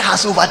 The day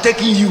has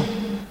overtaken you.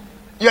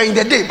 You are in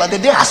the day, but the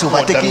day has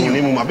overtaken you.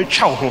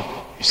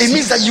 It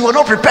means that you are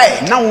not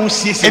prepared.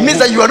 It means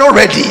that you are not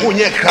ready.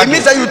 It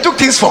means that you took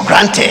things for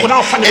granted.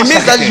 It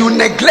means that you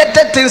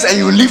neglected things and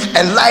you live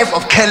a life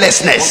of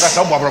carelessness.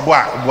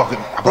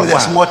 Oh,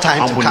 there's more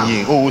time to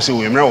come.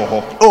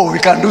 Oh, we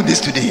can do this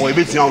today.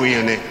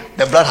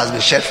 The blood has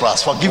been shed for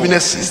us.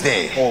 Forgiveness is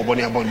there.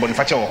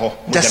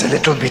 Just a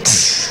little bit.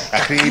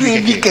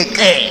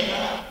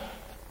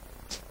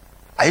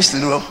 I used to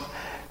know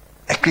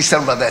a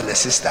Christian brother and a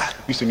sister.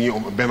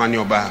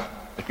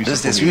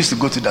 Those days we used to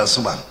go to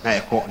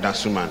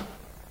Dansuman.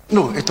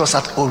 No, it was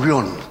at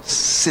Orion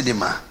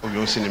Cinema.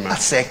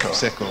 At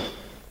Circle.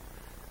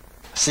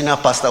 Senior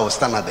pastor will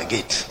stand at the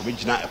gate.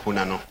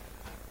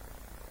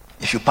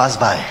 If you pass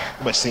by,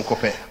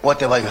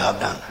 whatever you have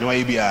done,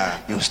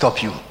 he will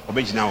stop you.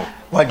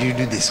 Why did you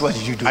do this? Why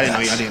did you do that?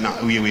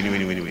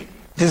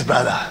 This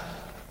brother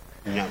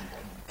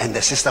and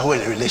the sister were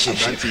in a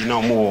relationship.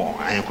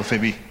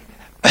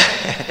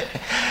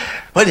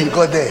 When he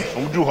got there,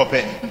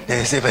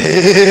 they say,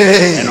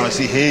 hey, and I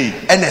say, hey,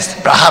 Ernest,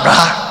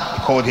 braha.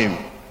 He called him.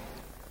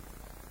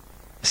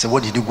 He said,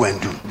 what did you go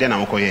and do? Then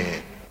I'm going.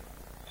 He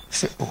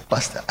said, oh,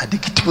 Pastor, I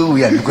think it will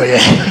we are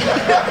going.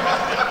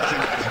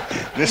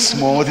 This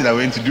small thing I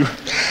went to do.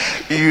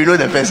 You know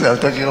the person I'm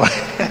talking about.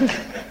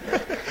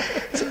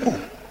 He said, oh,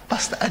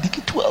 Pastor, I think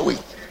it will we.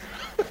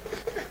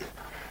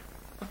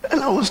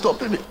 And I was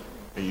stopping it.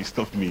 And you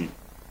stopped me.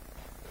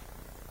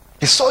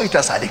 He saw it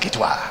as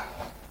adikitwa.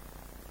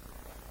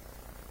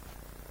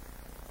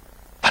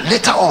 But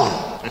later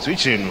on,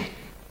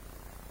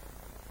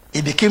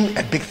 it became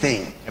a big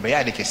thing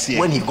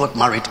when he got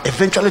married,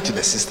 eventually to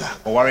the sister.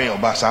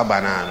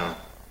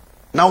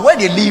 Now, where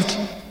they lived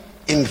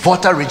in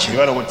Volta region,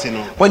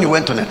 when he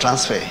went on a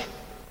transfer,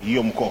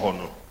 there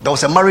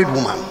was a married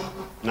woman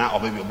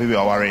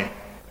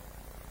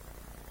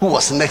who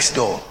was next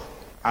door.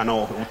 But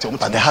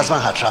the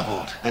husband had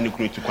traveled and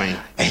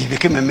he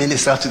became a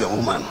minister to the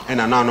woman.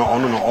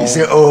 He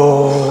said,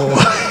 oh.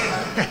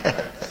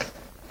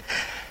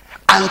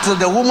 Until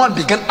the woman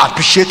began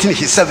appreciating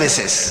his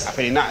services.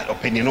 So he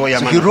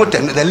wrote,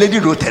 the lady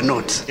wrote a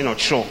note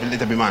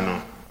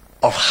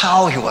of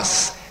how he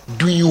was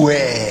doing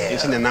well.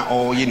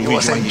 He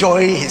was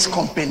enjoying his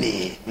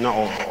company and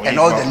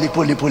all the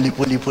lipo.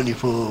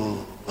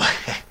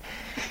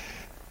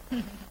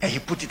 And he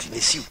put it in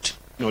a suit.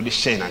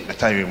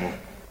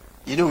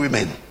 You know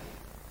women,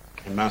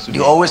 they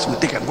always will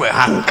take and go and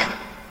hang.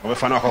 He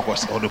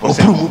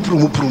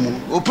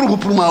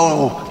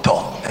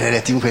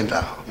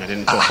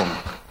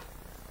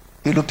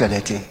looked at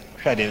that thing.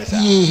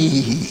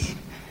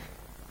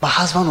 My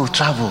husband will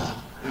travel.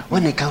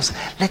 When he comes,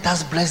 let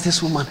us bless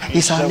this woman.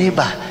 He's our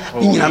neighbor.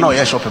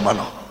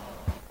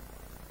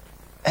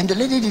 And the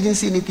lady didn't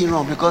see anything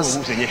wrong because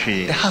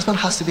the husband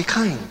has to be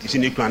kind to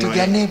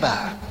their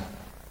neighbor.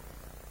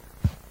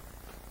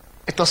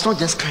 It was not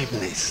just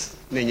kindness.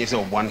 And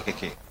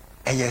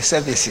your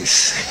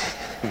services.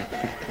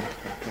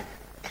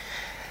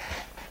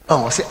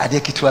 Oh, say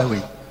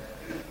adekitwa.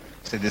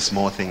 Say this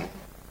small thing.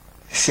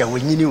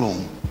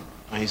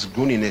 And he's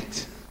grown in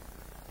it.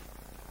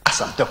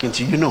 As I'm talking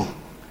to you, you know,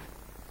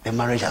 the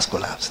marriage has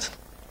collapsed.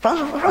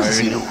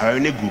 Francis, you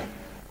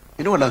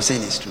know what I'm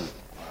saying is true.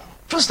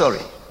 True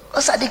story.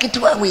 What's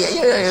adekitwa?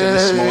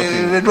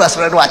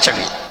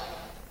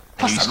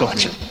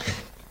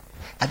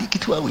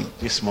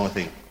 This small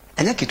thing.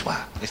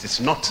 It's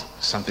not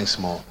something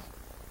small.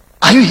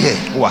 Are you here?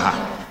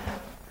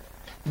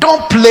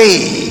 Don't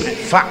play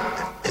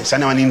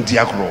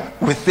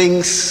with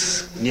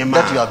things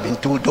that you have been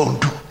told don't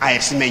do.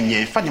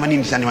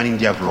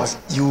 Because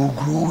you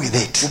grew with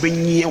it.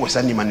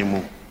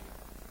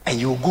 And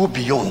you go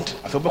beyond.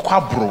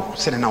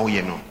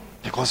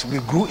 Because we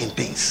grew in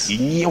things.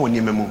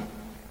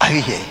 Are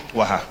you here?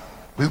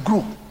 We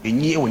grew.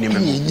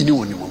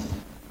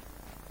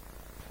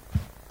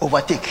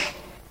 Overtake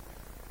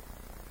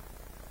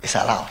is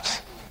allowed.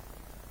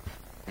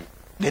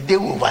 The day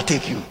will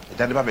overtake you.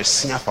 The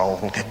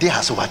day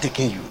has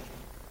overtaken you.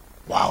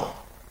 Wow.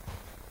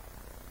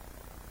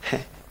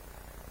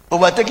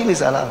 Overtaking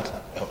is allowed.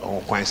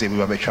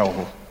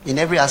 In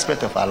every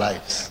aspect of our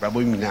lives.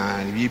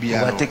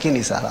 Overtaking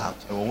is allowed.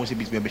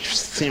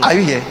 Are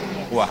you here?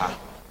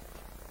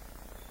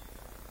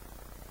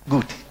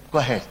 Good. Go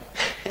ahead.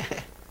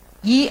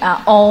 Ye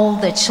are all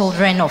the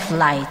children of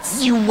light.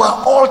 You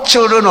are all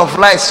children of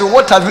light. So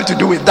what have you to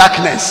do with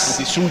darkness?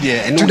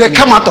 Today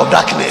come out of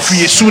darkness.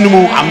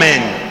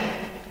 Amen.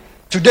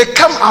 Today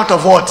come out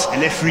of what?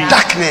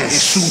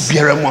 Darkness.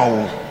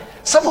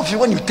 Some of you,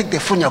 when you take the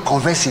phone, you're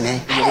conversing.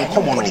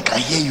 Nobody can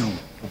hear you.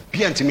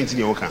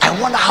 I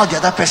wonder how the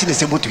other person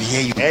is able to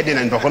hear you.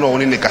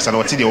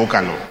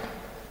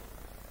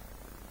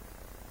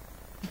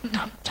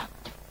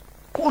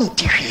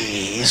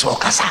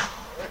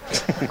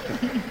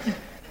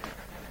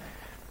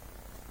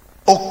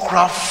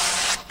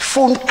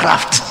 Phone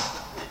craft.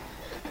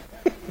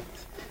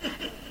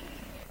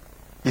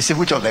 You see,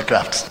 which of the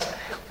crafts?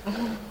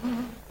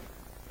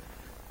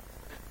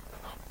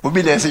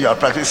 Maybe they say you are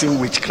practicing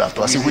witchcraft,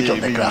 or see which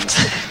of the crafts.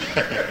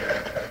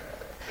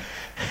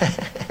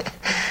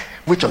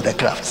 Which of the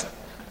crafts?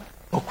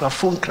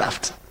 Phone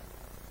craft.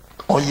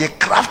 Or ye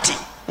crafty?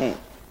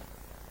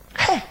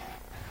 Hey,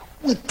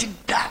 what did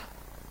that?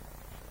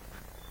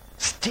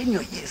 Stay in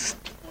your ears.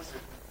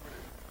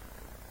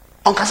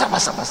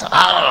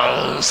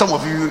 Some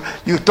of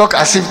you talk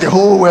as if the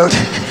whole world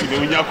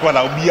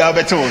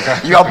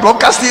you are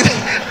broadcasting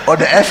on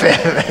the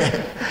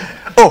FM.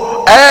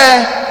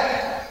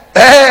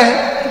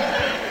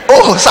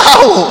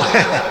 So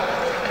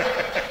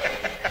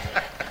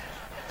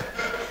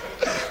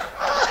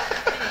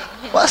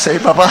what say,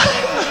 Papa?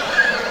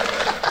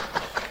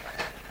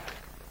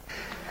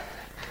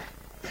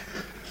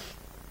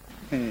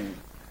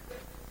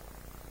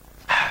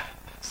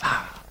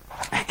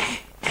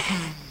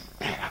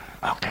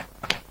 Okay.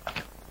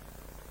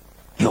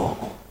 Yo.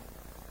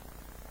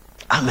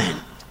 Amen.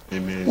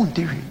 Amen.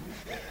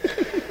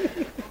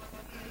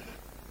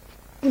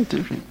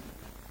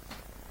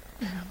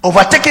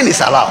 Overtaking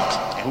is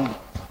allowed.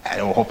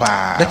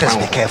 Let us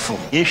be careful.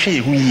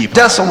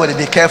 Tell somebody,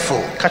 be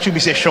careful. Be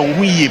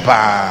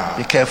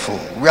careful.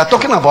 We are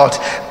talking about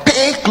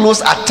pay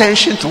close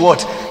attention to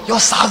what? Your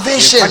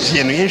salvation.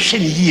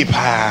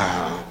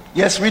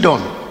 Yes, read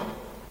on.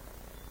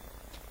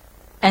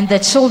 And the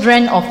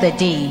children of the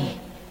day,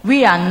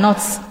 we are not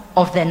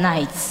of the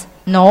night,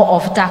 nor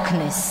of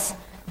darkness.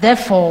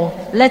 Therefore,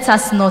 let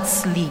us not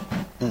sleep,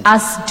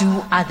 as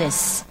do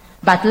others,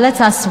 but let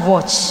us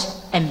watch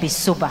and be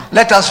sober.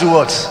 Let us do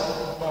what?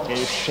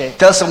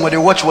 Tell somebody,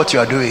 watch what you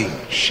are doing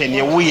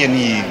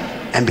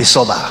and be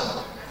sober.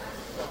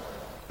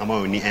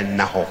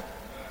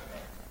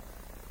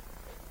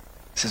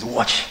 Says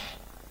watch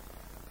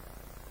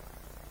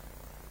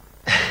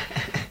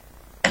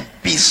and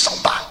be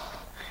sober.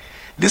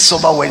 This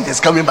sober when is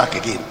coming back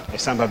again.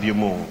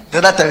 The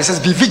other time it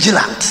says be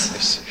vigilant.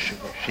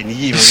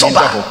 Be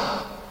sober.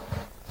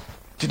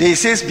 Today it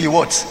says be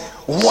what?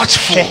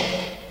 Watchful.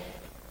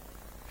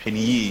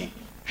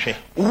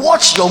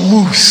 Watch your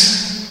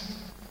moves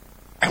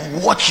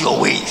and watch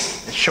your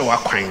ways.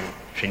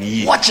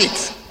 Watch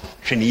it.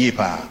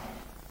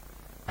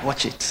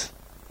 Watch it.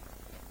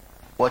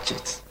 Watch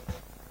it.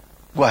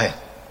 Go ahead.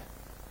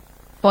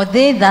 For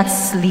they that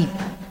sleep,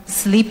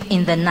 sleep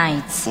in the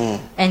night,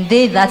 and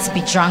they that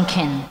be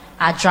drunken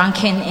are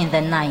drunken in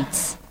the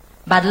night.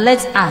 But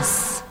let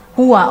us,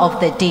 who are of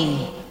the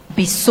day,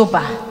 be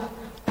sober,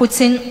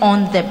 putting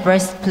on the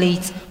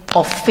breastplate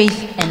of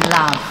faith and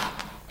love,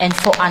 and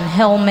for an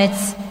helmet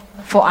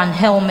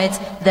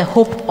the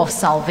hope of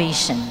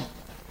salvation.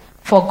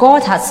 For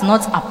God has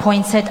not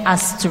appointed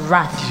us to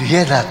wrath. Did you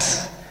hear that?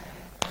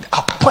 The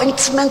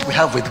appointment we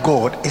have with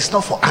God is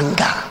not for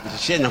anger.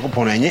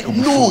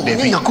 No,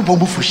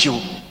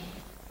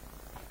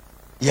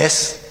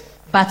 yes.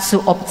 But to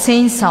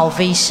obtain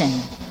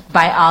salvation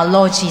by our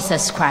Lord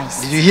Jesus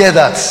Christ. Did you hear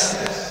that?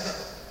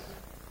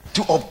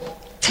 To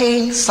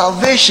obtain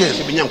salvation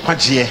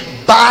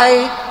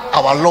by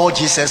our Lord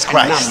Jesus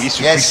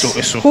Christ. Yes.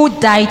 Who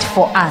died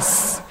for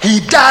us. He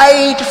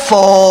died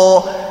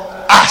for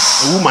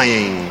us.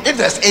 If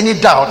there's any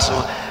doubt,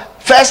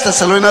 1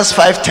 Thessalonians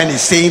 5:10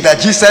 is saying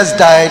that Jesus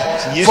died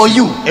for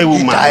you.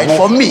 He died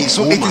for me.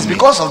 So it is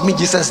because of me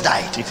Jesus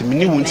died.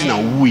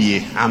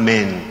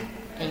 Amen.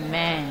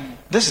 Amen.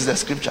 This is the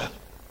scripture.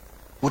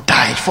 Who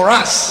died for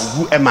us.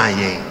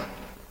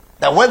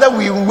 That whether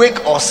we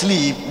wake or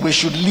sleep, we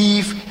should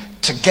live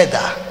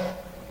together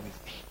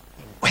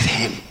with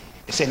him.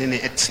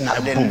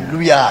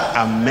 Hallelujah.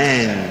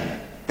 Amen.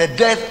 The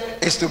death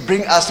is to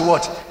bring us to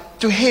what?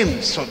 To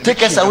him. So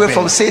take us away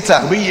from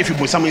Satan.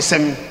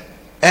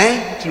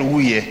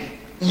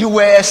 You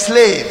were a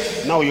slave.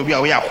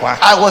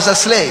 I was a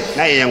slave.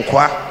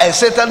 And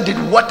Satan did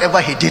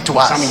whatever he did to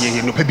us. And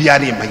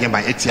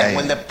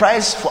when the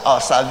price for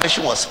our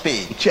salvation was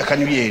paid,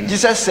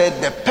 Jesus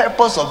said the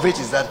purpose of it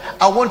is that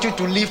I want you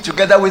to live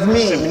together with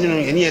me.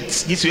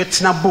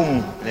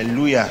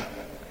 Hallelujah.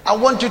 I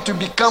want you to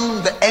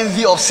become the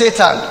envy of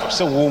Satan.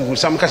 So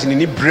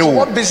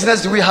what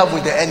business do we have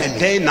with the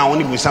enemy?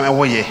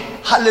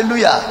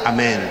 Hallelujah.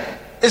 Amen.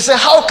 It said,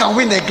 how can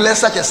we neglect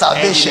such a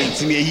salvation?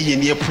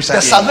 The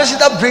salvation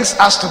that brings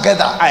us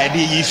together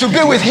to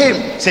be with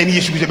him.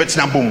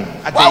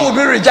 Why would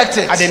we reject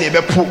it?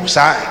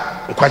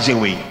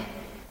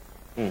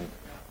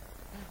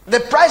 The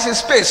price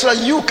is paid so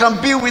that you can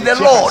be with the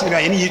Lord.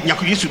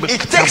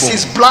 It takes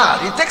his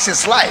blood, it takes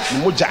his life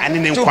to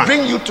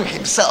bring you to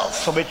himself,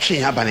 so that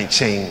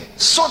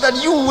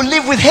you will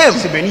live with him.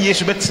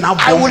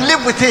 I will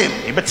live with him.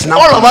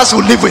 All of us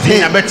will live with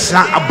him.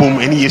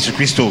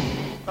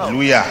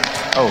 Hallelujah.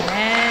 Oh.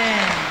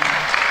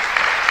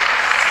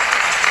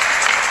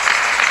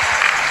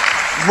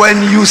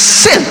 When you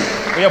sin,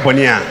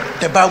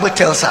 the Bible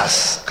tells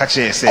us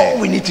all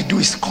we need to do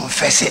is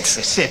confess it.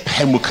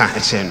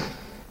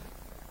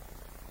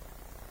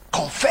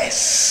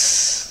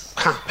 Confess.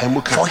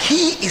 For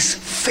he is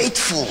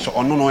faithful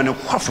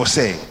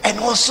and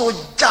also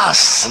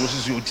just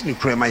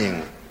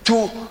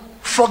to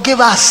forgive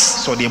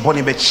us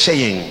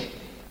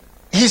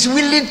He's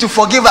willing to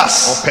forgive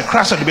us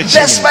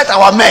despite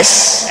our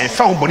mess,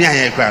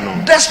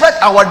 despite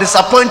our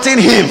disappointing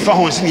him. He's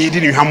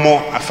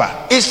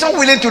not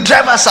willing to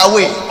drive us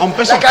away.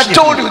 Like I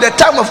told you, the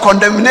time of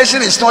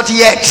condemnation is not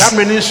yet.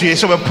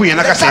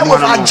 The time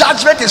of our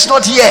judgment is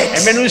not yet.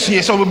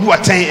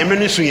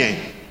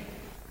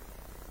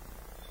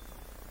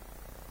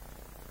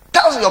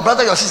 Tell your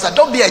brother, your sister,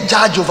 don't be a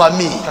judge over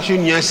me.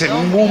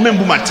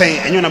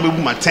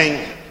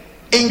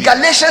 In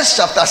Galatians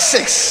chapter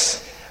 6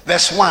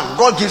 verse 1,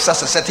 God gives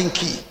us a certain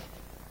key.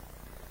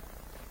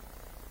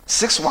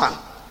 6:1.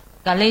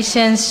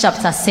 Galatians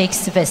chapter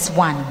 6 verse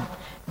 1.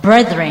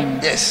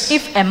 Brethren, yes,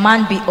 if a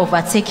man be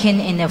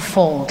overtaken in a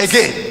fault.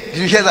 Again, did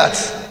you hear that?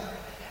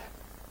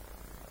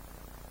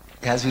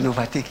 He has been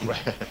overtaken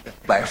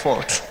by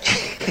fault.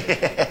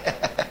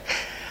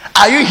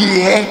 Are you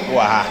here?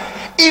 Wow.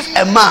 If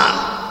a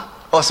man,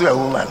 also a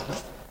woman,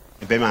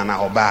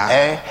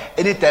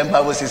 anytime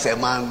Bible says a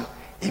man,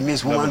 it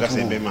means woman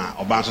too.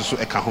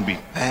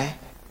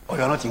 Or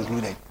you're not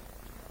included?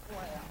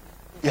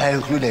 You are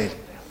included.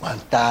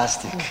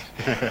 Fantastic.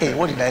 Hey,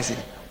 what did I say?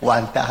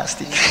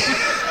 Fantastic.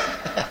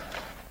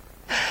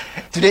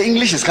 Today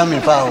English is coming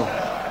far.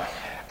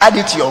 Add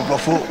it to your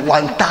profile.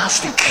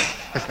 Fantastic.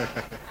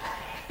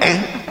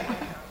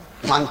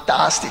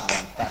 Fantastic.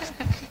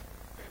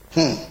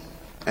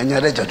 And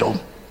you're ready to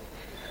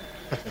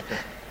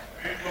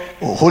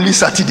oh, Holy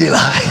Saturday.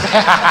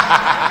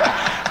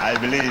 I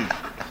believe.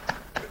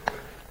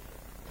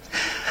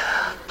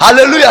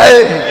 Hallelujah.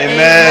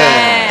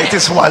 Amen. It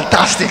is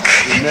fantastic.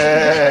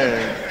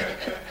 Amen.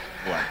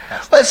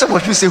 When some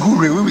of you say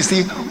hooray, we will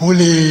say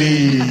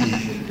holy.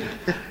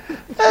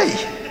 Hey,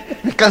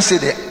 we can't say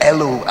the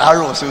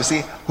L-O-R-O, so we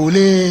say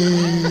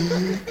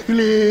holy.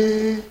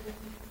 Holy.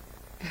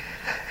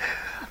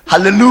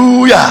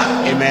 Hallelujah.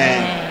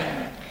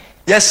 Amen.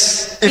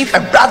 Yes, if a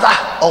brother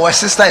or a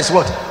sister is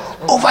what?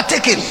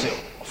 Overtaken.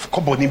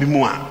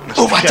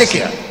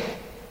 Overtaken.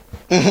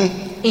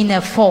 In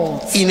a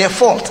fault. In a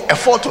fault. A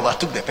fault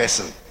overtook the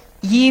person.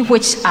 Ye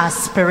which are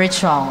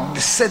spiritual. They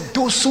said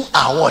those who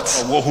are what?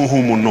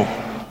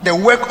 The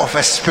work of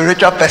a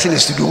spiritual person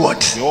is to do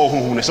what?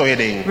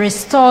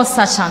 Restore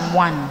such an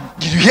one.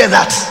 Did you hear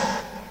that?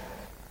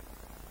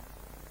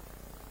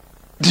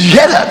 Did you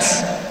hear that?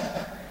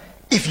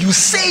 If you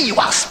say you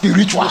are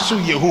spiritual,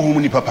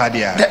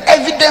 the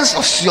evidence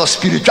of your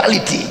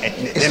spirituality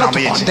is not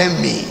to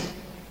condemn me.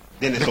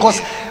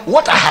 Because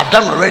what I have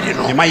done already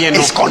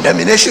is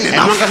condemnation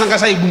enough. I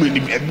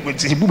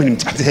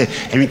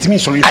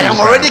am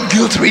already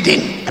guilt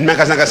reading.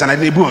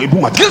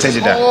 Guilt is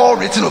all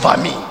written over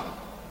me.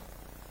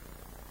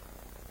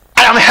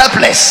 I am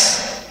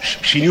helpless.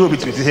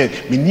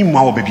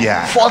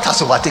 Fault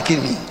has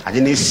overtaken me.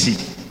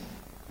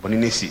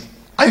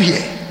 Are you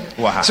here?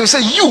 So he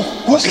said, you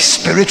who is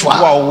spiritual.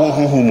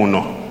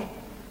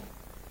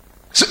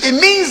 So it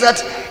means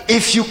that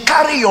if you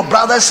carry your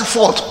brother's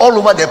fault all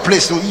over the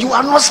place, you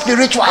are not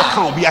spiritual.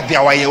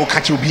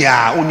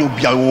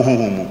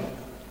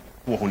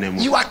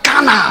 You are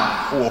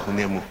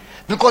carnal.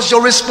 Because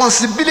your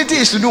responsibility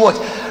is to do what?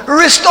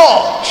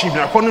 Restore. He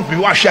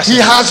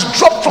has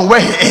dropped from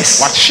where he is.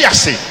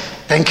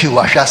 Thank you,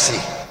 Washasi.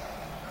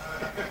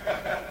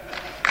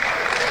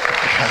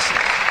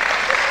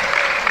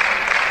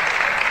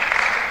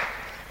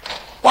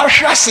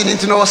 Washasi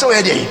into no so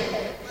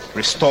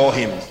restore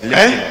him,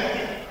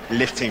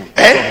 lift him.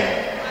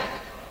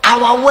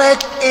 Our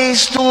work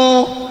is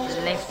to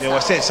they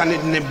were saying Sunday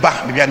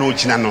neba maybe no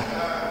chinano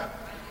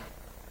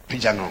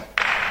pijano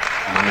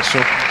manaso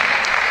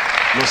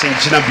no saying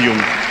chinabium.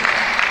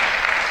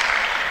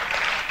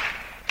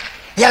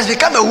 He has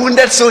become a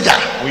wounded soldier.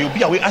 We will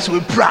be away as we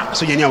pray,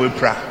 so you we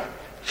pray.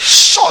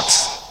 Shot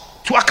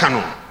to a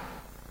canon.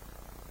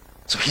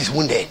 So he's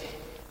wounded.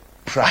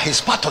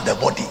 He's part of the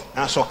body.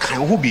 And so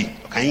can who be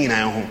can you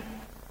home?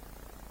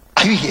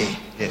 Are you here?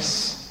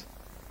 Yes.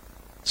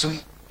 So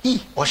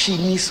he or she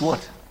needs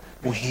what?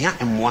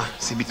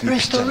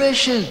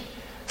 Restoration.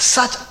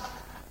 Such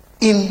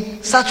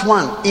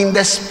one in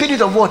the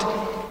spirit of what?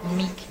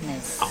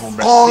 Meekness.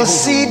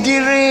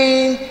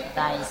 Considering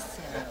thyself.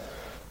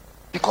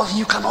 Because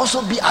you can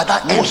also be at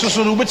that end.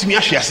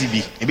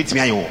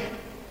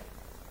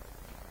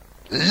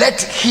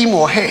 Let him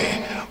or her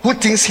who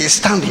thinks he's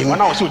standing be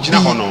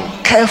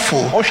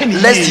careful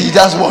lest he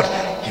does what?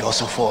 He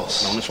also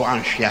falls.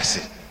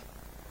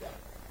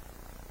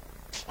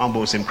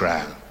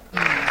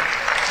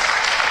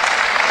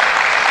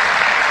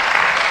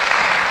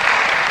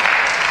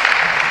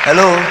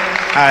 Hello.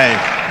 Hi.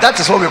 That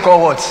is what we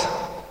call what?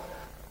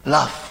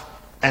 Love.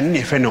 And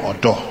if any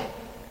odor.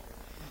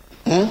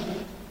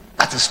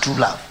 That is true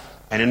love.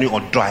 And any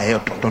odor I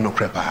don't know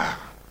crepa.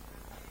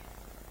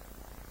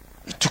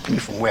 It took me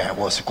from where I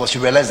was because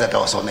you realized that I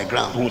was on the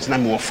ground.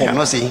 You're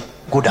not saying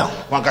go down.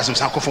 One guy says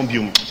from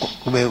you.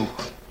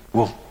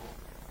 Go.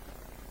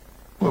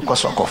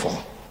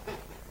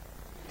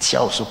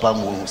 Tia super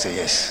moon say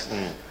yes.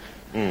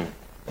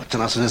 But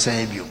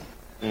say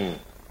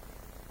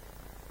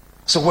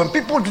So when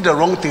people do the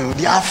wrong thing,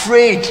 they are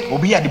afraid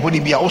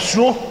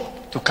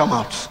to come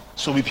out.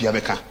 So we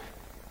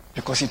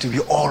Because it will be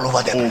all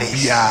over the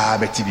place.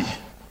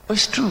 But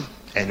it's true.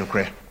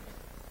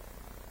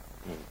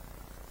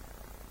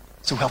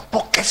 So we have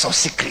pockets of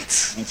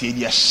secrets.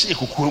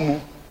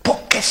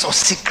 Pockets of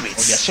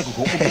secrets.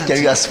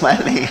 You are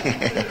smiling.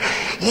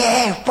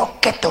 Yeah,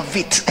 pocket of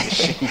it.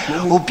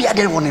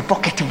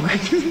 Pocket.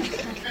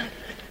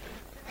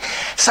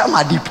 Some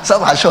are deep,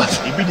 some are short.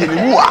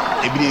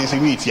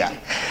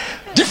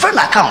 Different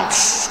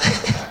accounts.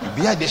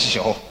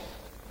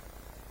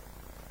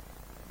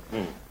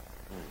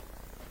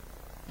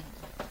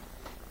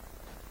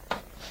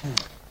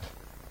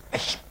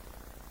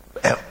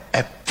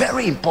 A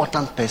very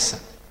important person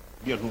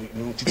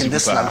in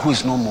this land who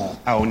is no more,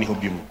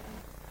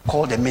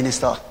 called the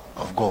minister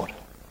of God,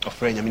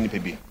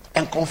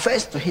 and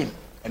confessed to him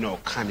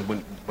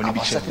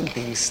about certain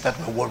things that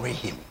were worrying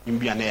him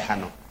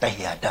that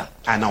he had done.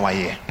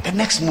 The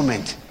next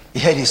moment he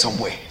heard it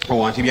somewhere.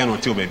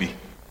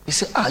 He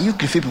said, you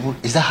Krifi people,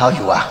 is that how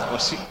you are?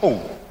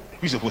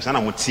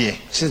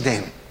 Since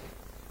then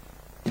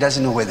he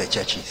doesn't know where the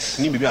church is,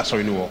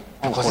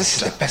 because this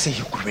is the person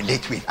he could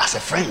relate with as a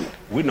friend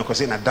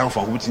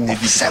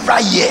of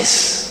several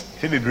years.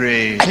 And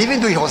even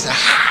though he was a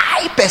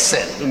high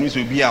person, and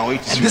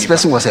this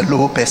person was a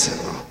low person,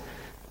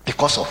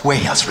 because of where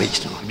he has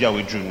reached,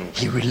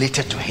 he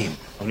related to him,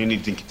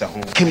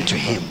 came to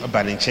him.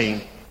 By the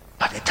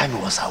time he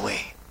was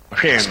away,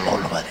 it was all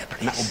over the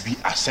place.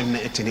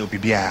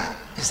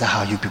 Is that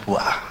how you people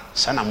are?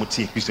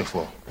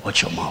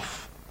 Watch your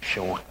mouth.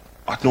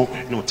 No,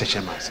 touch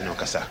your mouth.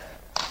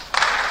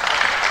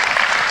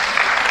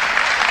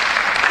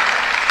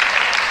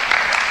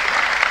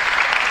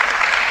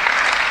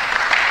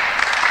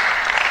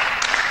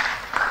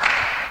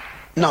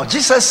 Now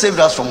Jesus saved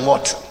us from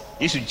what?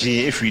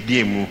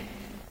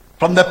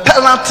 From the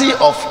penalty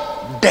of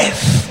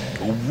death.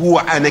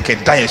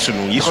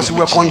 Because we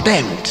were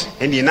condemned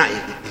to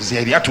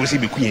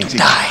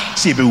die.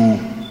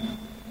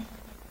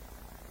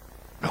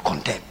 We're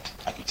condemned.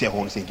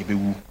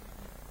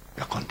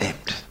 We're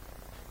condemned.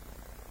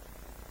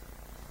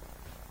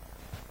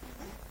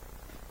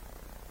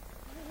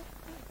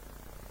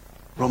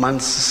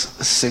 Romans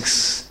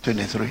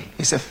 6:23.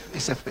 It's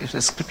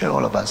a scripture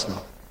all of us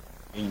know.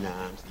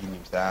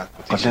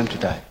 Condemned to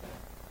die.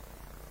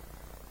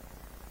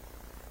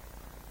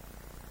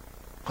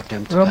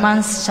 Condemned to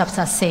Romans die.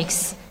 chapter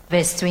 6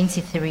 verse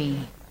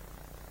 23.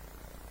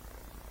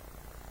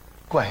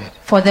 Go ahead.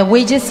 For the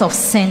wages of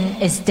sin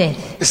is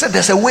death. He said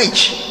there's a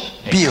wage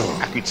bill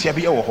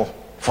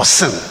for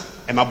sin.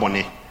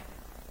 Amen.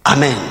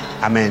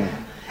 Amen.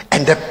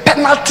 And the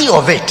penalty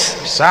of it,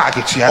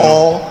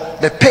 or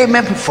the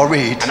payment for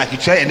it,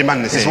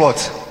 is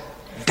what?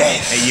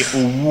 Death.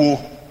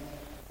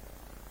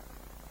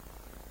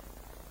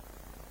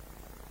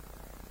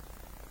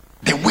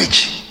 The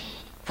wage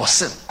for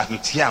sin.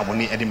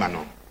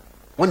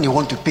 When you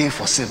want to pay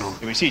for sin,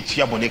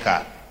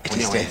 it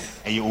is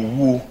death.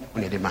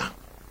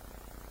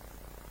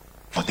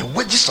 For the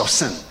wages of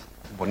sin.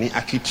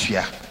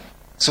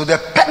 So the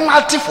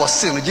penalty for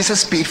sin,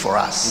 Jesus paid for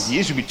us. So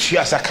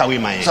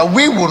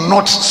we will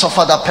not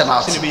suffer that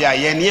penalty.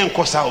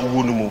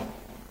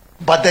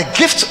 But the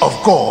gift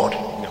of God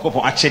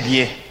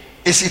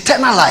is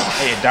eternal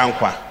life.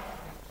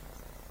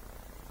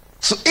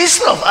 So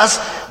instead of us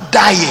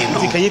dying,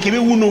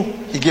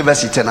 he gave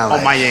us eternal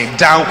life.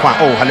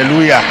 Oh,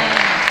 hallelujah.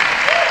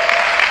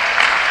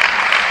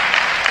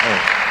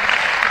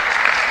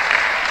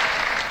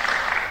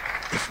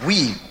 If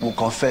we will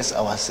confess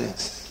our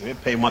sins,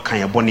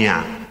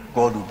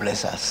 God will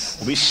bless us.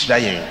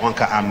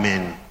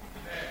 Amen.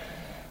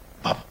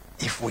 But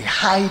if we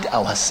hide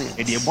our sins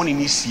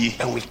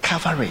and we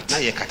cover it,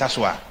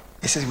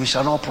 it says we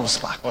shall not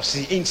prosper.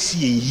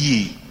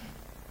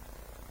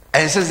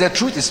 And it says the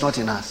truth is not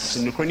in us.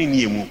 The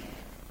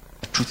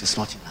truth is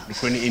not in us.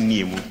 If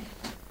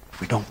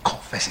we don't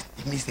confess it,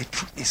 it means the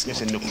truth is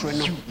not in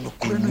you.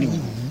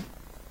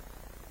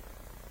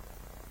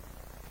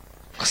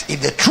 Because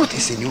if the truth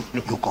is in you,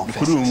 you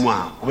confess it.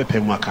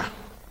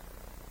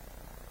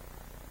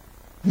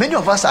 Many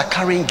of us are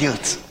carrying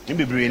guilt.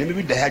 We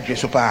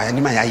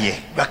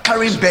are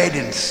carrying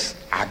burdens.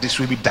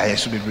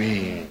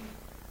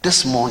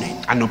 This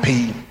morning,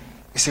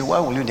 you say, why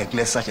will you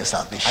neglect such a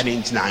salvation?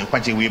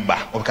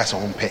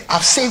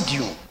 I've saved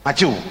you,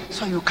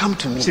 so you come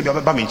to me.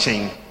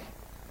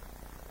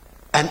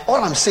 And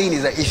all I'm saying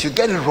is that if you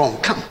get it wrong,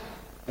 come.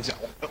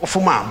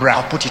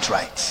 I'll put it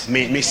right.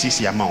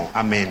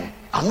 Amen.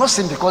 I'm not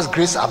saying because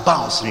grace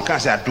abounds, we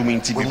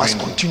must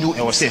continue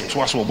in sin.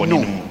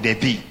 No.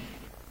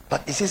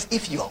 But it says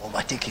if you are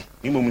overtaken,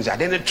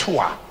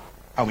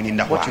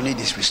 what you need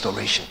is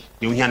restoration.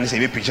 A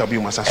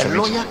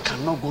lawyer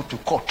cannot go to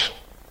court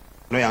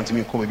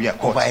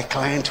over a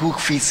client who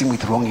feeds him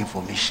with wrong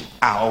information.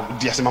 No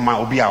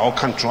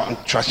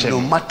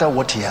matter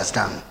what he has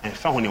done, he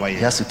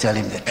has to tell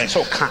him the truth.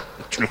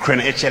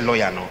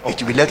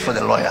 It will be left for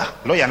the lawyer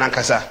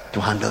to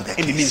handle the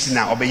case.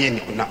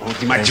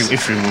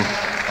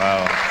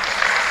 Wow.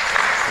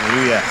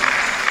 Hallelujah.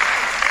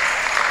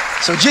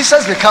 So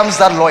Jesus becomes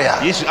that lawyer.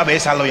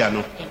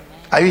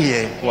 Are you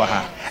here?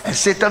 And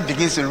Satan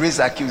begins to raise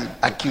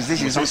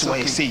accusations.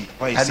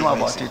 I know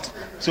about it.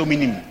 So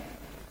meaning.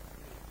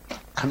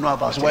 I know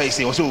about it. Why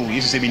say also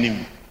you say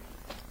meaning.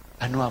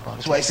 I know about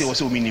it. Why say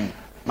also meaning.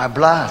 My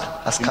blood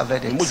has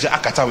covered it.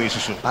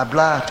 My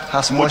blood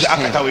has washed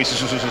him.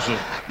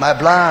 My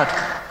blood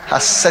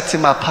has set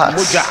him apart.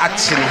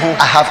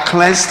 I have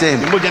cleansed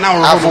him.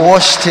 I have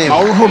washed him.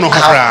 I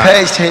have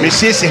purged him.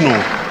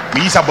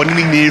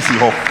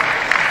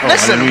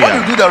 Listen, when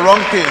you do the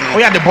wrong thing,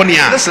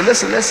 listen.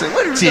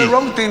 When you do the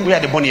wrong thing,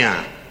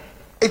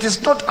 it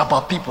is not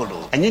about people,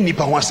 though.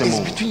 It's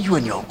between you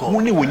and your God.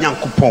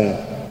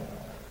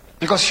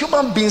 Because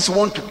human beings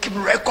want to keep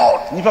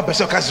record.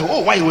 So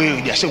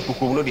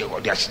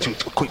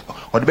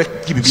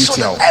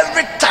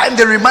every time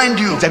they remind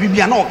you that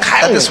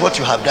is what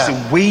you have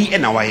done,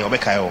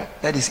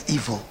 that is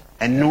evil.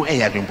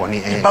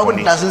 The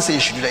Bible doesn't say you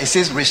should do that. It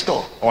says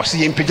restore.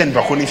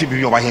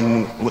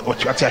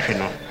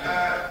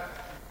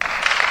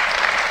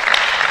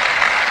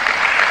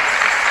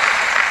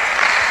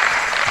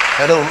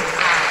 Hello.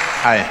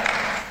 Hi.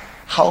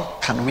 How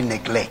can we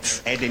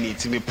neglect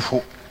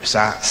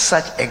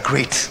such a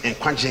great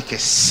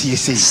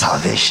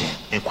salvation?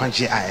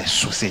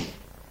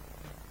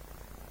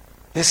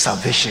 This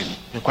salvation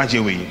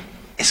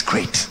is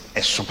great.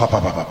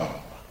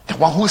 The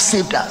one who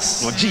saved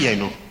us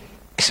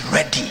is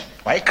ready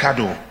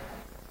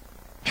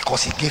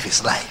because he gave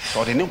his life.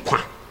 Let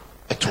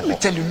me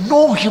tell you,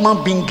 no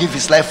human being gave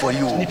his life for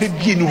you. It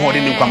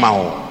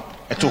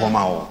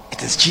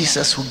is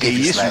Jesus who gave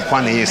his life.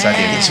 He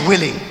is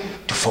willing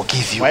to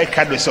forgive you.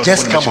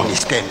 Just come on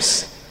his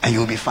terms and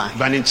you'll be fine.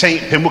 Amen.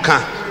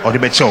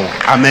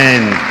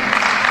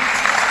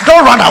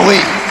 Don't run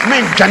away.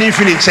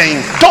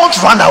 Don't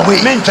run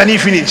away.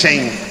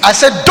 I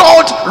said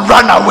don't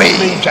run away.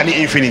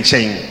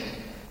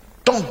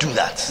 Don't do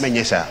that.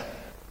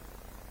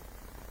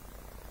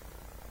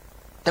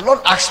 The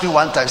Lord asked me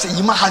one time, said,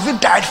 have you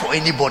died for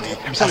anybody?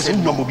 I said,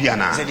 no. He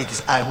said, it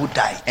is I who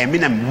died.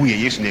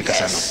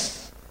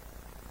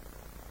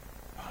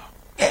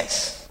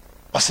 Yes.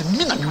 I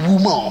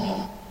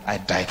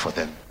died for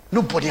them.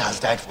 Nobody has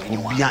died for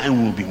anyone.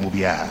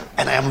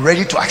 And I am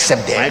ready to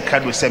accept them. Like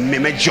we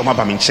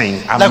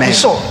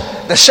saw,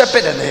 the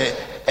shepherd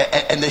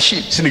and the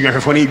sheep.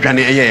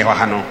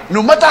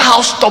 No matter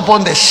how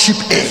stubborn the sheep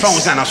is,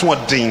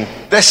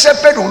 the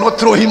shepherd will not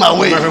throw him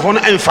away.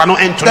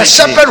 The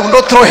shepherd will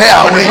not throw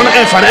her away.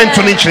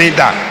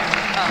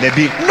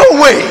 No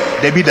way.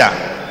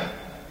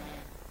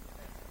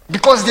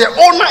 Because the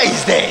owner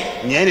is there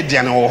and he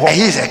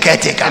is a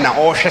caretaker.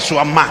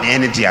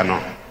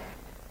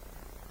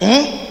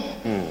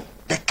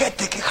 The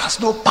caretaker has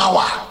no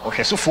power.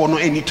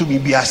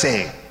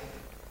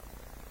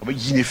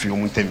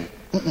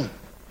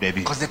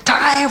 Because the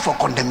time for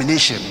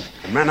condemnation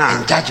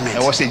and judgment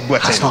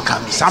has not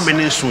come yet.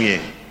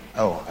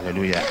 Oh,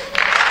 hallelujah.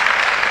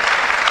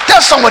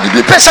 Tell somebody,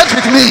 be patient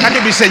with me.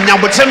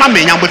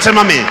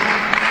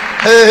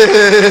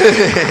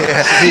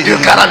 You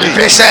cannot be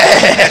patient.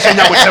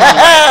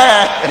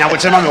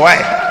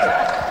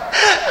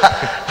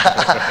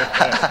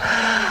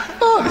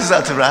 Oh, Mr.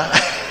 Atura.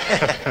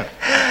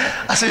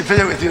 I said, be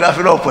patient with you. I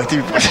feel no point.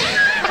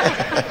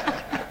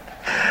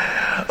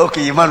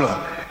 Okay, Emmanuel,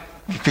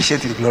 be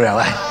patient with Gloria.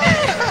 Why?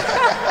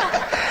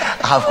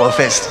 I have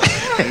confessed.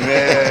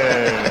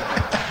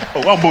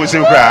 Oh, one boy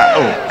still cry.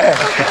 Oh.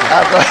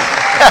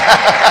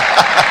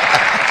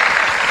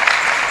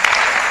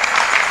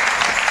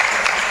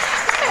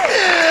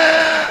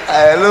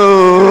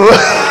 Hello.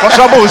 What's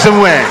up, boy?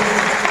 Somewhere.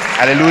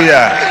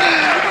 Hallelujah.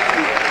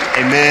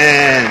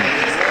 Amen.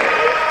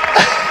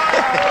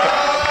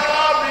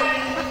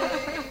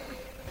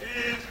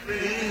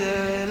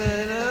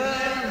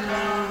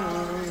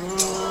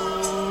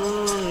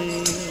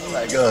 Oh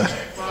my God.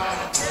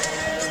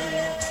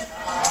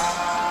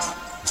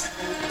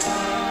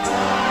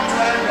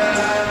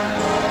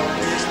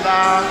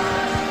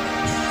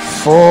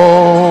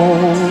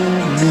 For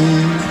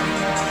me,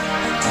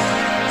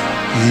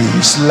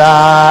 his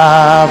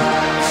love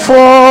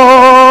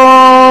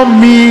for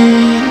me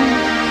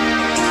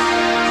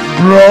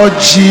brought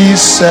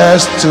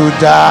Jesus to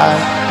die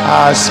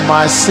as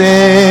my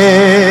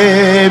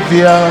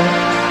Savior.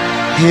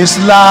 His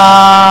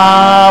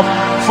love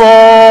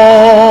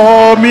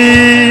for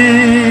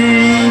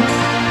me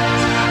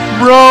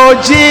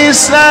brought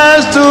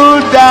Jesus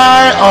to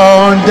die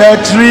on the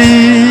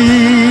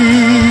tree.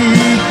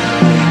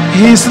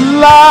 His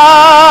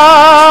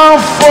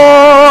love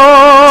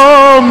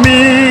for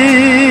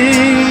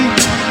me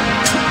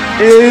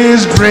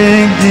is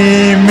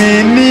bringing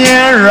me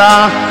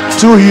nearer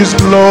to his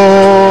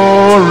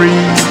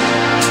glory.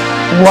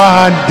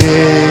 One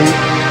day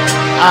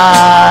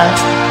I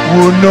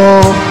will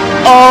know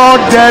all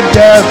the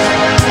depth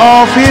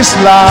of his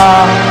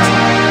love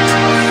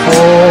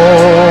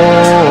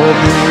for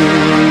me.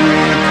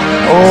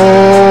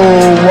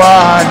 Oh,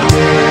 one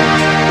day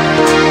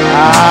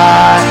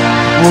I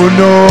will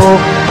know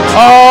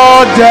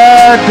all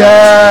the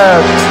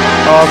depth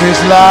of his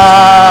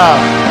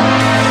love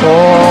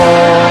for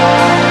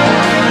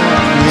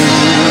me.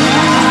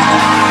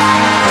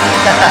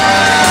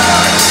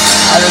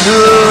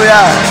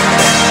 Hallelujah.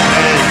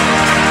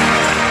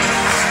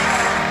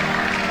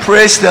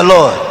 Praise the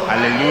Lord.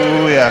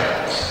 Hallelujah.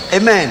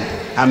 Amen.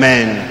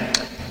 Amen.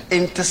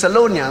 In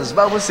Thessalonians,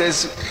 Bible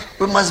says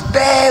we must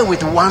bear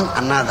with one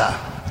another.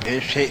 You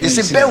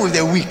say bear with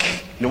the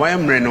weak. Let's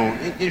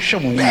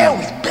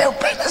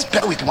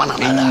bear with one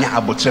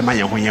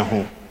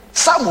another.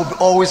 Some will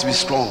always be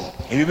strong.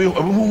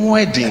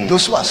 And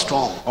those who are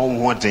strong,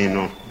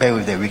 bear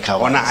with the weaker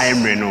ones.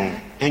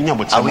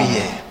 Are we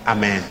here?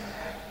 Amen.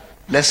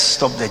 Let's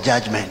stop the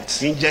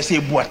judgment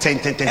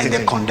and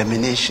the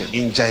condemnation.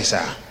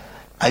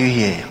 Are you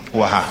here?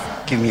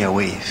 Give me a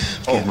wave.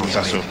 Give me a wave.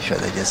 Sure,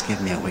 just give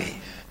me a wave.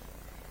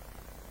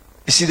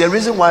 You see, the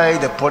reason why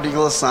the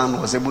prodigal son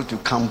was able to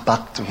come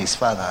back to his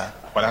father,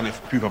 and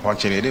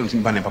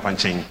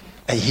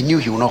he knew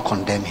he would not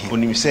condemn him, he would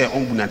not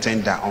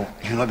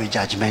be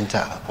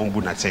judgmental.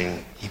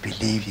 He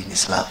believed in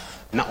his love.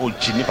 Oh,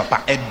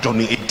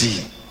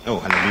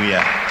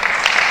 hallelujah.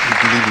 He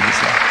believed in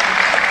his love.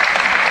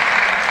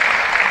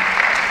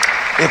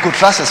 He could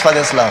trust his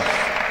father's love,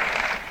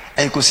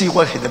 and you could see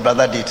what the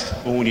brother did.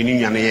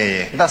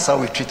 That's how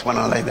we treat one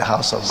another in the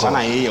house of God.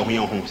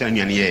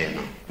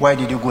 Why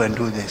did you go and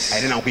do this?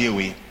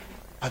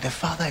 But the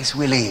father is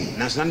willing.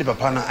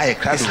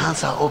 His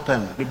hands are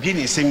open.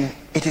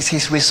 It is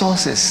his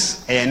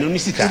resources.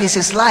 It is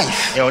his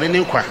life.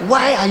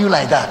 Why are you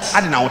like that?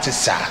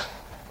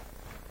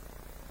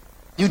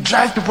 You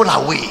drive people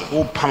away.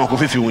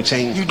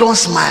 You don't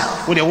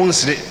smile.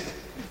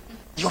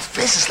 Your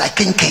face is like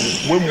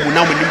kinky.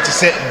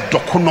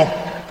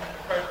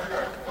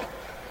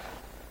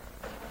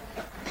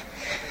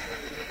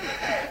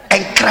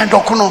 And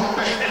Krandokuno.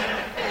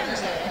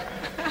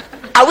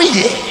 Are we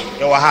here?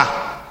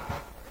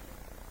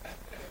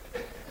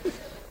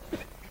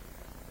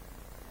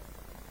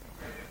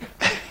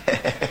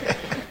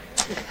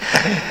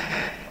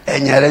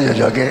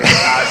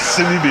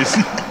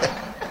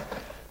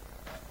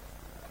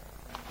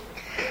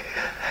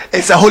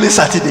 It's a holy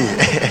Saturday.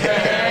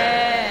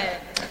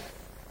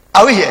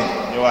 Are we here?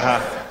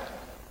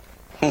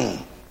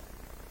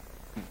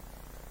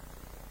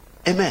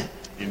 Amen.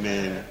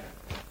 Amen.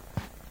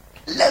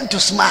 Learn to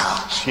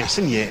smile.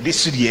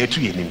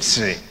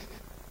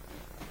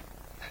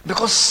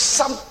 Because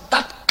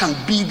that can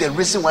be the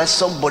reason why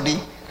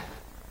somebody,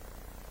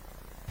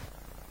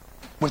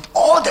 with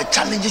all the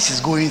challenges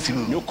he's going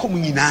through, can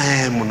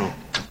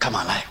come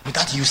alive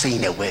without you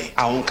saying a word.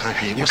 You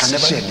can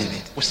never believe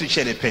it.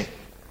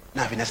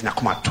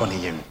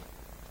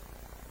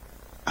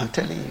 I'm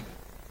telling you.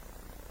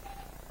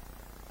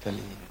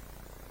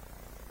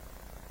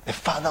 The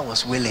father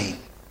was willing,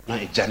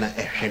 looking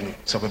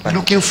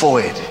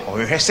forward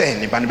with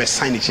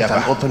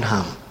an open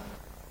hand,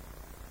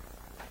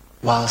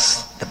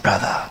 whilst the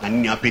brother,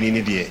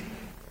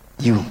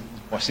 you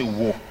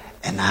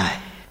and I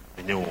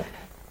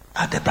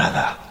are the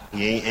brother.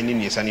 We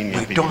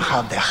don't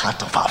have the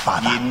heart of our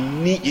father.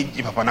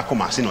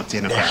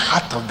 The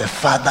heart of the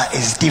father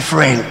is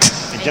different.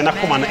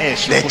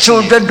 The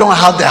children don't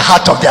have the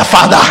heart of their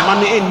father.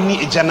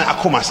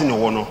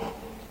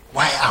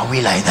 Why are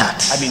we like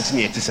that?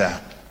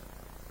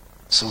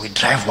 So we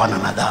drive one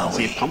another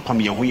away.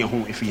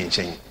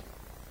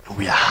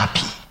 We are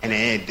happy. And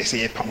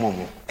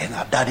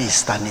our daddy is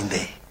standing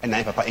there.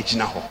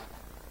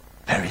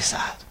 Very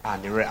sad.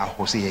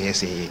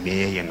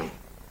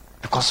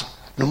 Because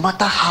no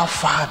matter how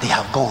far they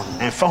have gone,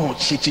 they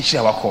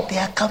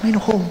are coming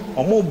home.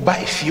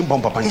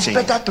 It's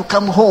better to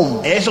come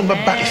home. It's better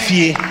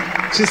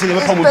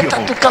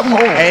to come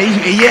home.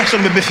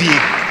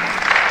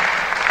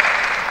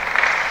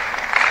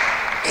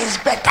 It's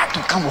better to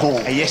come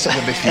home.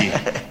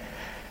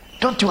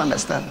 Don't you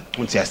understand?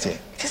 It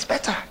is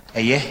better.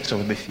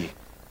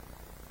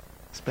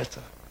 It's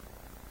better.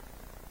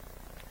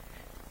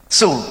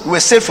 So we're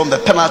saved from the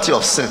penalty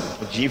of sin.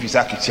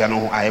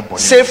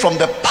 Saved from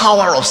the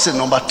power of sin.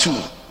 Number 2.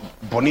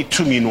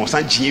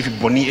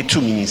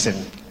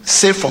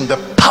 Saved from the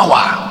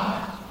power.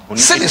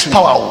 Sin is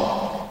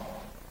power.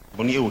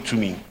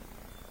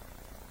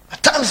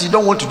 At times you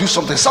don't want to do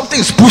something. Something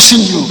is pushing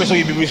you. You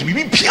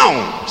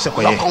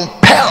are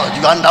compelled.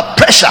 You are under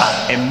pressure.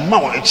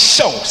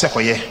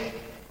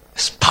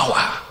 It's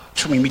power.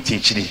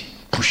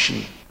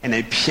 Pushing.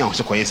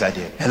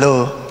 Hello.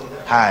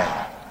 Hi.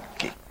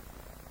 Okay.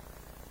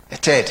 The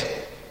third.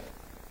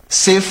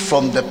 Saved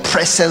from the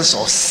presence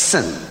of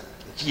sin.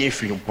 The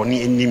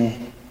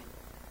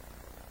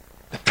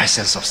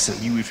presence of sin.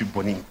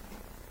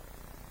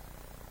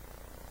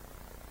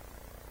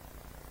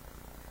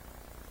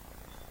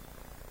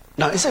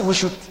 Now he said we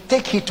should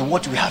take heed to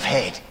what we have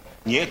heard.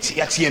 So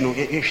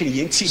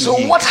So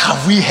what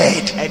have we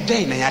heard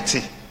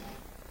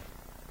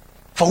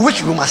for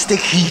which we must take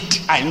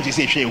heed?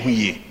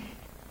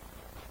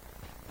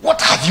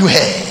 What have you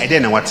heard?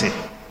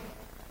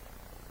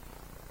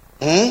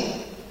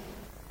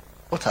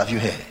 What have you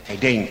heard?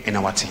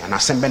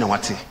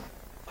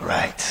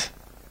 Right.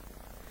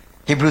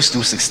 Hebrews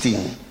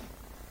 2:16.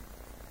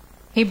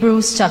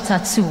 Hebrews chapter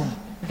 2,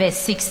 verse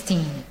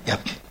 16. Yep.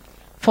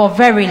 For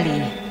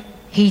verily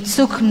he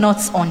took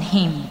not on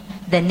him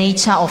the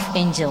nature of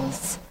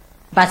angels,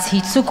 but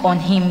he took on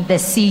him the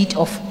seed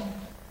of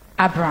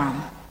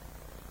Abraham.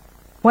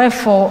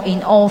 Wherefore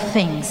in all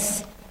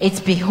things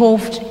it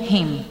behoved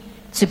him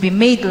to be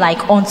made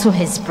like unto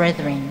his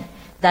brethren,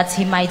 that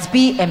he might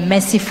be a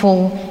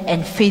merciful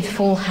and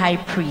faithful high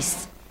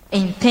priest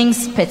in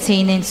things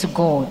pertaining to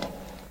God,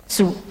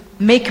 to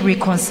make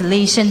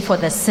reconciliation for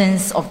the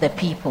sins of the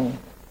people.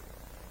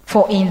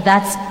 For in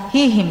that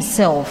he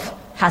himself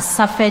has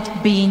suffered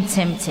being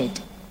tempted,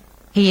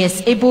 he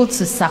is able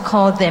to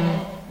succor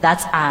them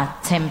that are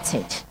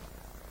tempted.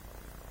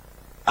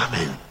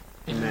 Amen.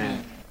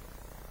 Amen.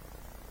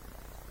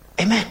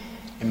 Amen.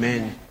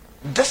 Amen.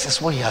 This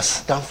is what he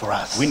has done for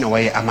us. We know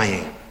why am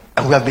I.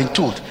 And we have been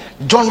told.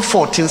 John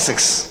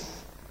 14:6.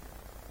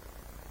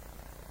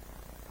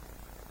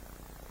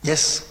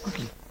 Yes,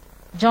 quickly.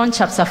 John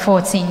chapter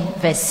 14,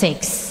 verse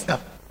 6.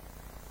 Yep.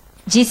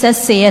 Jesus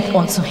saith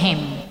unto him,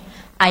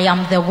 I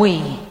am the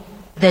way,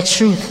 the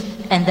truth,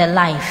 and the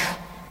life.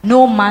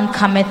 No man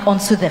cometh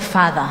unto the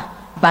Father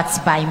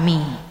but by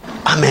me.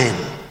 Amen.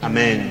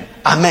 Amen.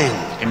 Amen.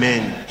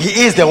 Amen.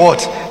 He is the what?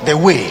 The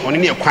way,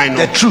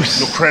 the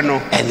truth,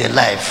 and the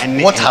life.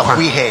 What have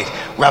we heard?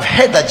 We have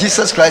heard that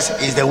Jesus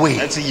Christ is the way.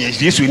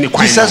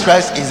 Jesus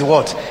Christ is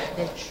what?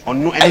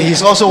 And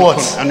he's also what?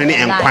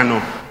 Amen.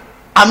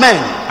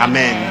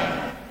 Amen.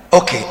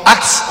 Okay,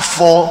 Acts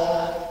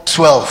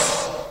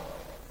 4:12.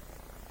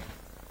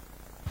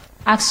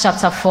 Acts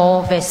chapter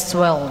 4, verse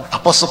 12.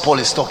 Apostle Paul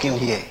is talking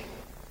here.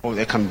 Oh,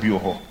 there can be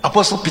a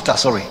Apostle Peter,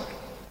 sorry.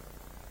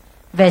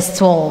 Verse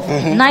 12.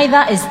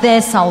 Neither is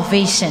there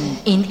salvation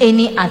in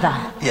any other.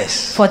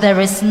 Yes. For there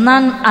is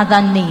none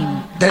other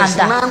name. There's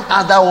under none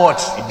other what?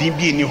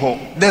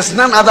 There's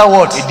none other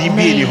what?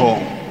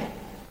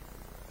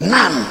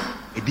 None.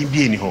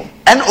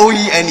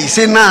 N-O-E-N-E.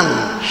 Say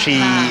none.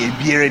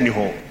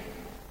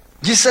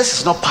 Jesus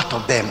is not part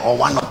of them or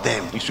one of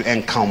them. He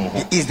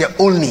is the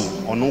only.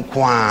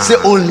 Say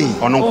only.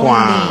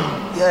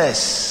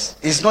 Yes.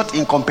 It's not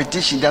in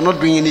competition. They are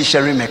not doing any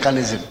sharing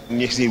mechanism.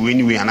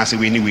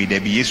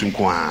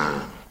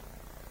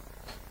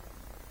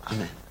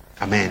 Amen.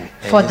 Amen.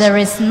 For there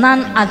is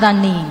none other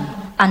name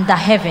under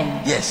heaven,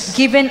 yes,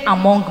 given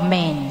among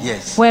men,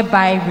 yes,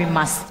 whereby we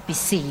must be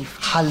saved.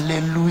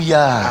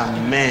 Hallelujah.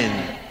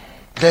 Amen.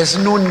 There's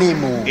no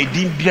name.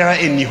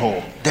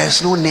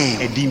 There's no name.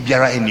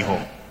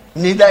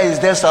 Neither is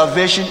there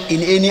salvation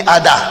in any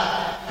other.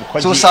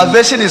 So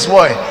salvation is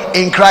what?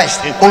 In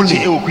Christ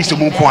only.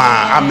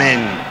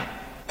 Amen.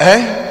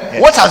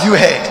 What have you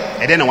heard?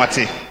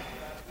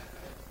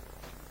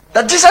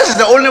 That Jesus is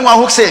the only one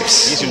who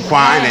saves.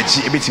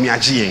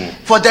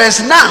 For there is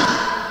none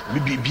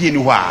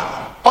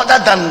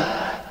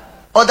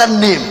other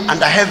name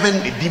under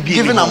heaven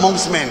given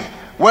amongst men,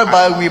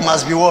 whereby we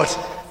must be what?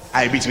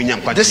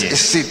 This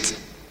is it.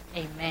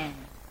 Amen.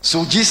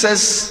 So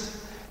Jesus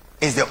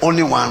is the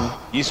only one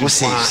who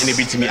saves.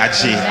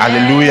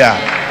 Hallelujah.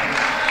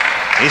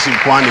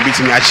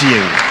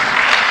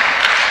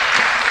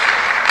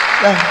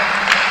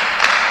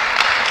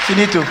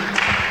 Finito.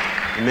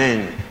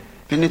 Amen.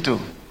 Finito.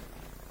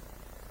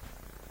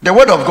 The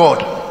word of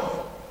God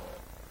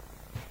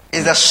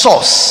is the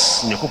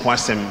source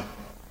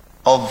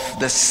of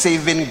the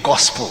saving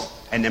gospel.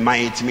 John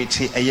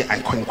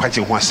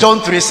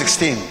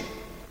 3:16,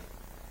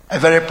 a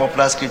very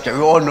popular scripture.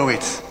 We all know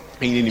it.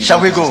 Shall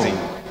we go?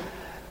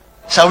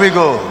 Shall we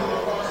go?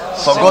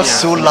 For God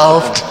so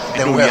loved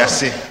the world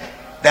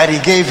that he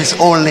gave his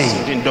only,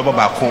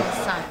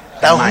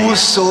 that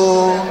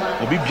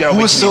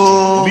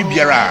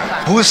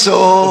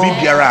whoso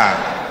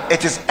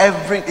it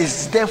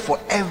is there for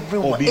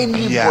everyone,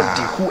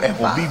 anybody,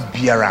 whoever,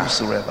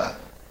 whosoever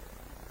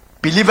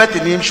believeth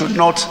in him should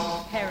not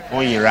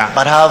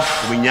but have.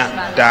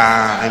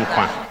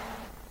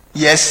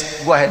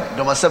 Yes, go ahead.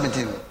 Number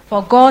 17.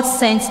 For God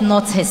sent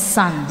not his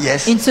son,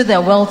 yes, into the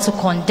world to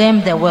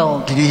condemn the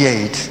world. Did you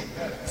hear it?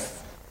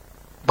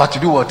 But to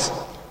do what?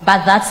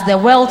 But that the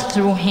world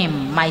through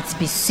him might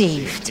be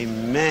saved.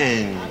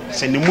 Amen.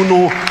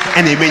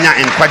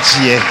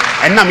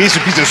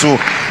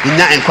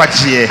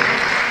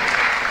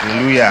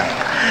 Hallelujah.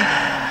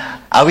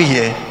 Are we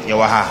here?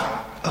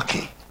 Yeah.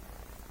 Okay.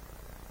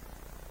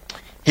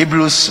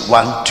 Hebrews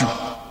 1:2.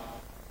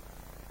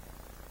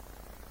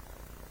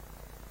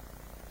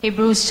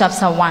 Hebrews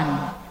chapter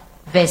 1,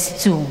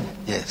 verse 2.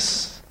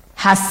 Yes.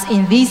 Has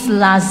in these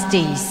last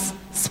days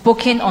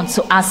spoken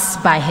unto us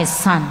by his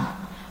Son,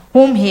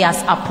 whom he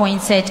has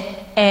appointed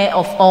heir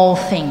of all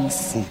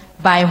things,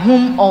 by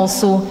whom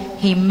also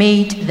he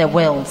made the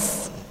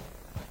worlds,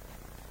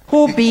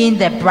 who being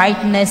the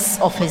brightness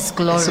of his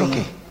glory. It's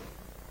okay.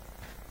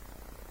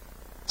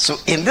 So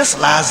in these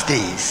last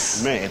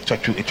days,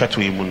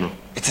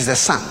 it is the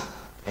Son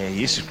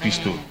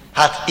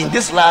hath in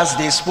this last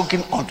day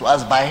spoken unto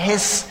us by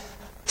his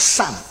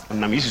Son,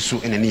 whom he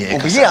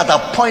hath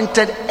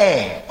appointed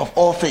heir of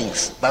all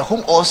things, by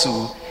whom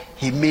also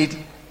he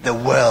made the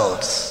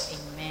worlds.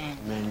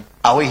 Amen.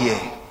 Are we here?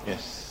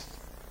 Yes.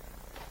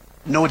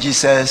 No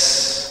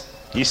Jesus.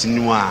 Yes,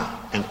 no.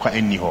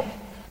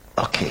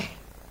 Okay.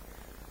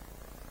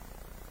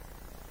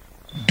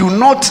 Do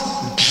not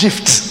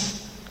drift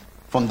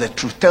from the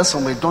truth. Tell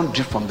somebody, don't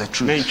drift from the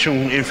truth.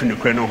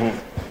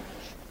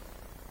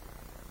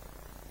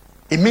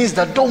 It means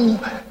that don't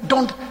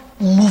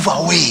move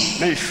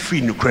away.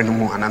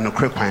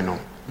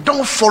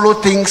 Don't follow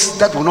things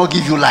that will not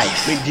give you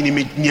life.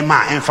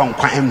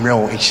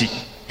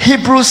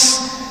 Hebrews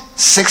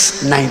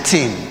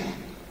 6:19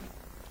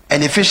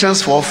 and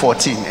Ephesians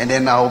 4:14, and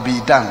then I'll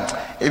be done,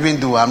 even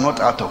though I'm not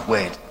out of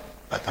word,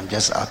 but I'm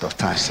just out of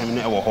time.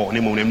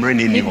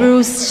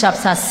 Hebrews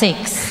chapter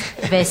 6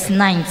 verse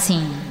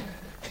 19.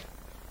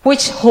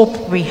 Which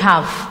hope we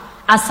have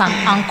as an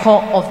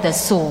anchor of the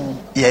soul,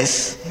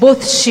 Yes.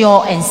 both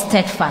sure and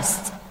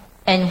steadfast,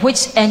 and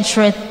which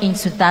entereth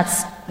into that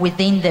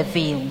within the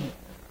veil.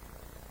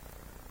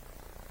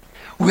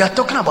 We are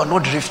talking about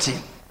not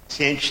drifting.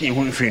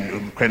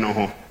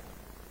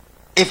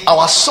 If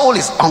our soul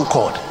is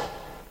anchored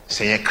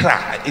through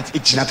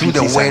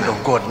the word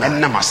of God, now,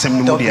 there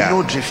will be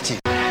no drifting.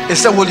 It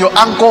said, will your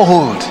anchor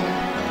hold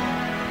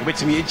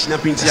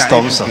the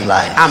storms of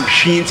life?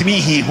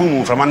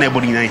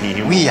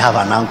 We have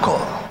an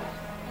anchor.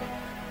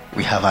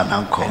 We have an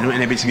anchor.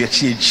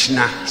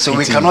 So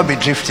we cannot be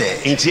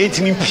drifted.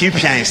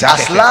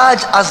 As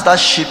large as that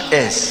ship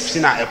is,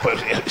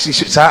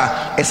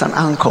 it's an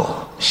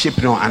anchor.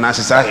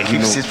 It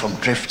keeps it from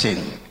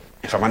drifting.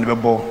 We have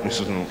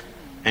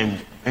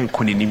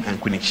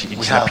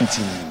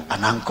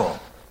an anchor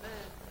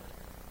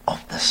of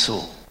the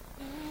soul,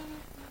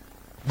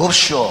 both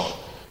sure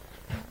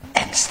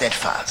and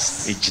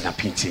steadfast,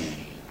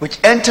 which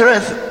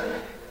entereth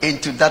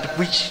into that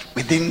which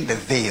within the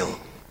veil.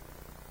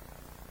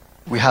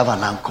 We have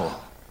an anchor.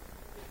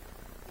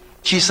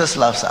 Jesus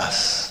loves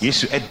us.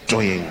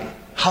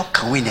 How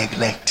can we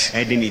neglect?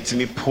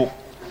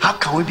 How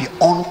can we be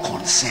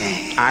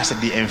unconcerned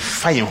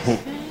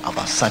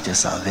about such a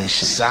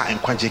salvation?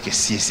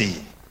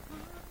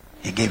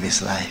 He gave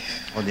his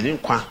life.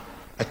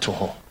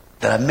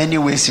 There are many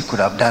ways he could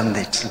have done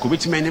it.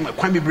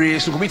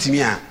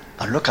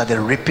 But look at the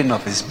ripping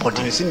of his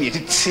body,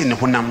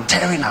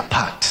 tearing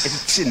apart.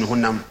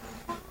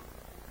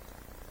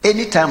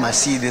 Anytime I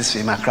see this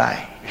film, I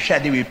cry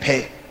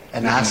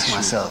and I ask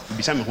myself,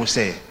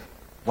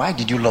 why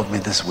did you love me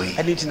this way?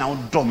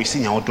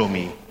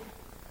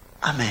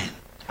 Amen.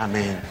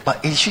 Amen.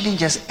 But it shouldn't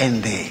just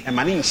end there.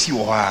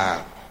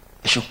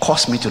 It should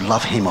cause me to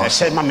love him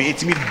also.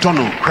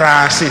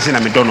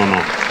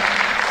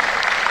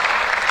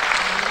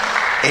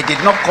 It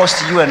did not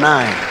cost you and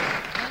I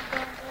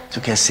to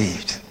get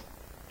saved.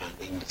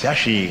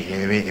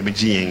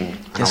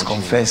 Just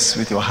confess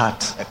with your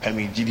heart.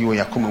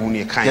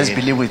 Just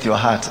believe with your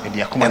heart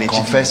and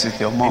confess with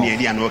your mouth,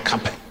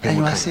 and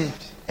you are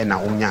saved.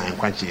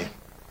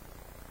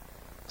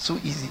 So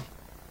easy.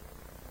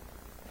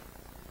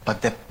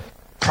 But the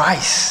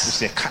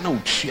price,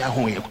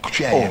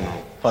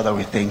 Father,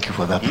 we thank you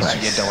for that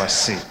price.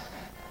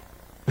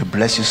 We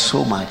bless you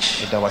so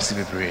much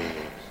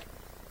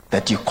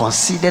that you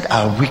considered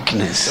our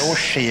weakness,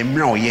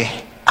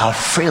 our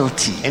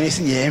frailty,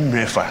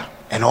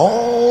 and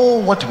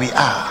all what we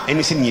are,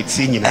 and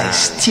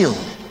still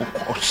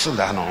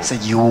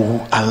said you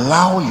will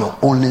allow your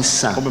only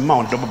son to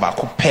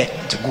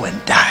go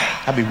and die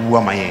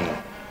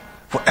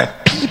for a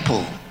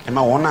people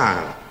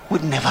who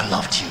never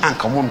loved you.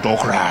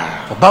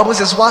 The Bible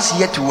says, whilst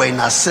yet we were in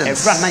our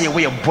sins,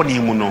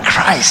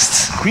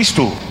 Christ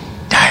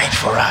died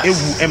for us,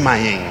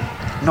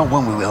 not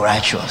when we were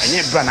righteous.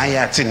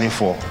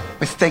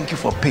 We thank you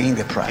for paying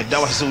the price.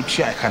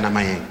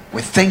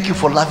 We thank you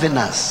for loving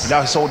us.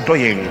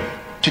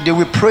 Today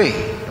we pray,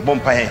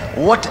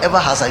 whatever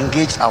has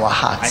engaged our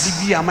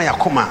hearts,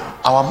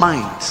 our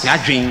minds,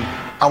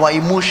 our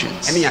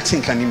emotions,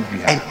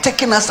 and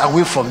taken us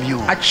away from you,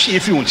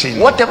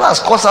 whatever has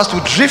caused us to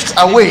drift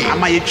away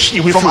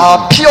from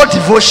our pure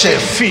devotion,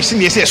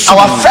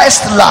 our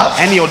first love,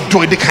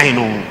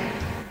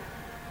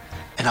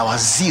 and our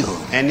zeal,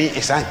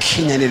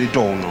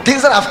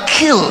 things that have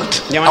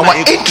killed our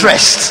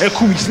interest in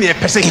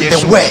the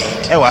word,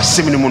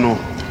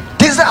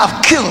 things that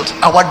have killed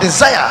our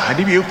desire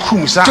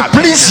to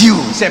please you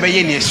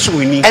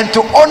and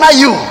to honor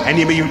you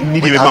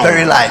with our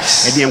very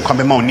lives.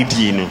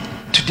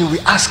 Today we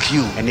ask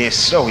you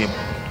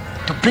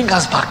to bring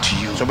us back to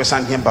you.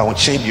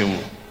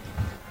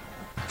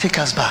 Take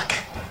us back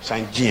to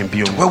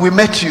where we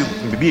met you,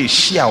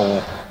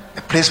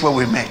 the place where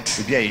we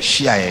met.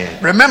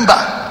 Remember,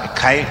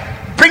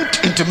 bring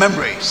into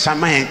memory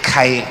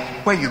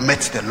where you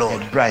met the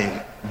Lord.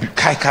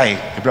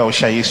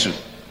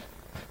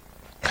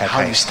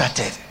 How you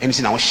started,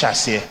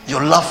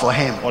 your love for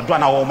him,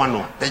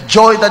 the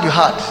joy that you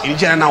had,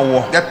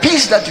 the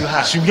peace that you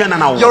had,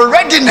 your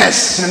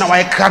readiness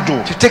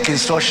to take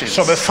instructions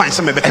and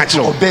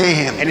to obey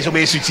him.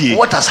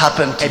 What has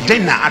happened to you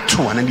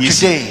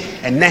today?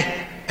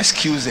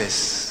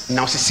 Excuses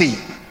and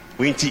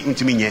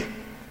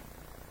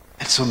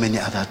so many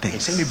other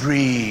things.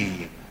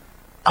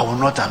 I will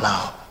not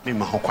allow. I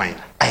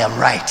am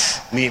right,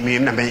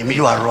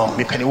 you are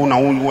wrong. And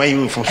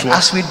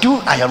as we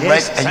do I am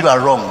right and you are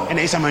wrong,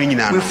 we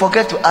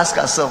forget to ask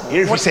ourselves,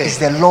 what is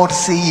the Lord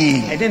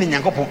saying in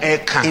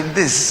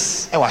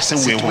this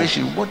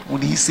situation? What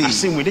would he say?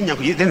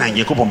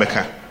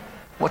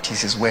 What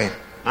is his word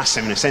for us?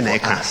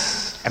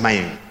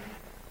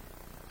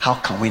 How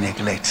can we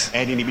neglect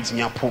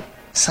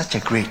such a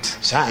great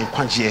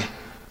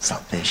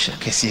salvation?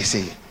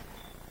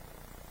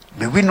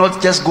 May we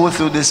not just go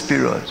through this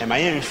period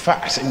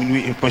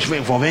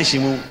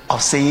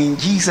of saying,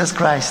 Jesus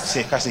Christ,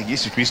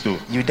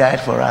 you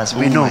died for us.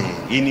 We know.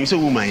 We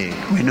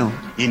know.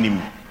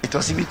 It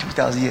was even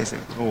 2,000 years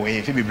ago.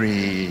 We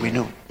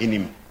know.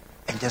 And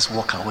just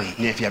walk away.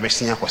 But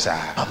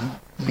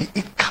may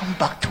it come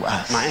back to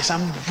us.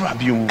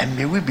 And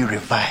may we be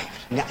revived.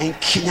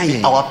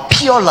 Our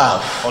pure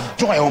love,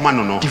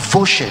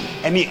 devotion,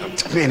 and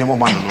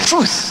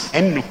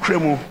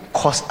truth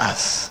cause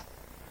us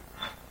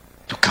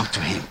to come to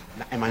him.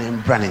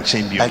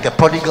 Like the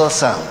prodigal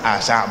son, I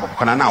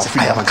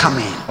am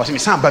coming.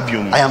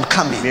 I am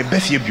coming.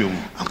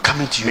 I'm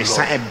coming to you, Lord.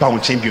 I'm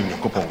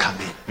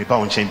coming.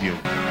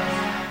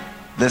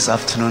 This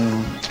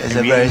afternoon is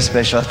a very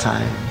special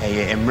time.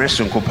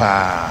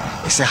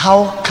 It's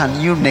how can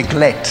you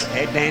neglect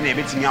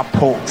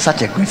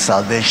such a good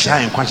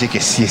salvation?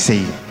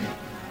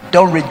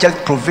 Don't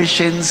reject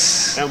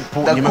provisions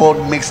that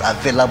God makes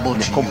available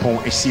to you.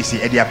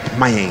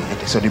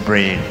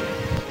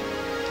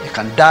 You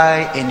can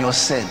die in your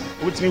sin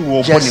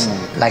just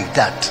like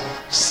that.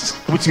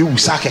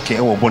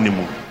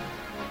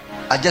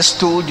 I just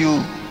told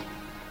you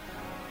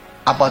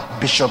about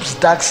Bishop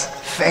Stark's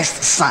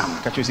first son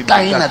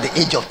dying at the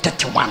age of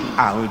 31.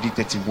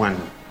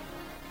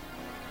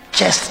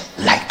 Just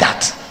like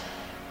that.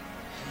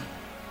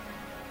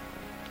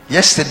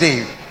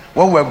 Yesterday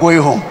when we were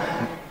going home,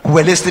 we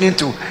were listening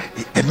to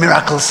the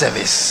miracle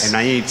service.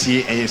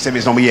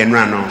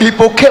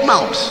 People came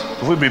out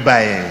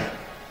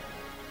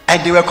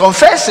and they were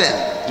confessing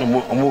the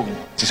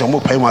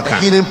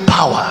healing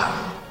power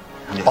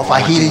of our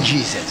healing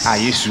Jesus.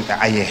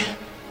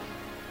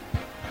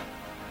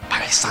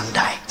 But his son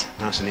died.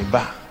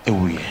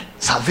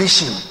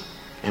 Salvation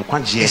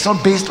is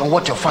not based on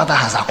what your father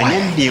has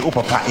acquired,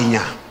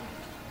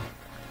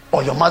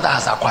 or your mother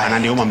has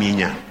acquired,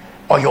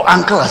 or your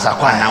uncle has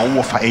acquired.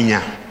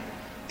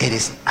 It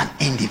is an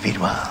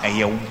individual.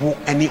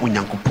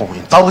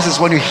 Bible says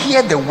when you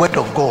hear the word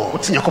of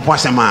God,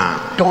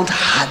 don't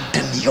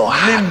harden your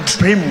heart.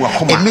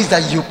 It means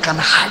that you can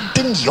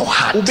harden your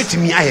heart.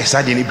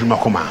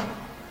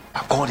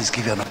 But God is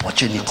giving you an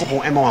opportunity.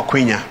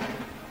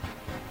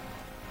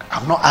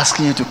 I'm not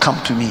asking you to come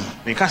to me.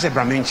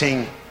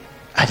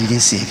 I didn't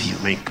save you.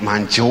 I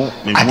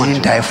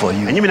didn't die for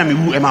you.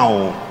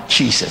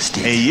 Jesus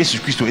did.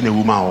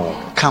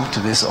 Come to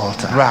this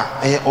altar.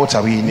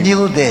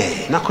 Kneel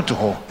there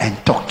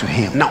and talk to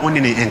him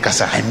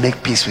and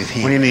make peace with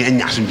him.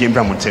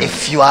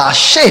 If you are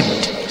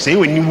ashamed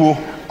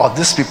of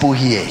these people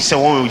here,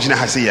 so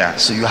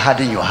you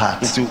harden your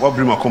heart,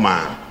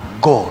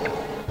 God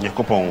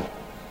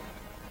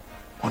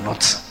will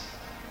not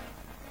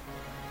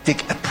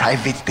take a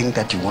private thing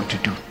that you want to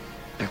do,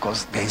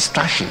 because the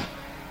instruction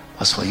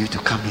was for you to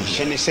come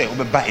here.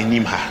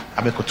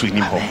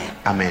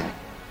 Amen.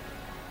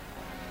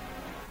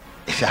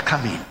 If you are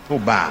coming,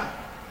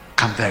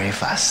 come very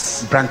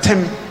fast,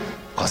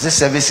 because this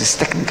service is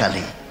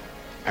technically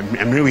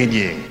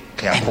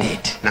ended.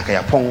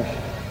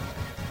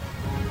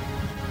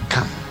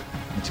 Come.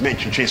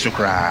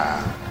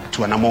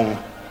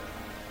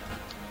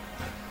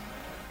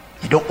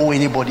 You don't owe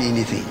anybody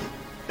anything.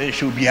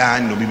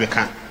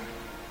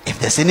 If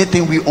there's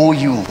anything we owe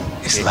you,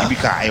 it's love.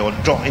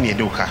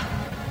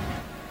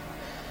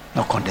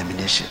 No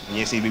condemnation.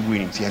 As you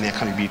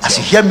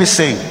hear me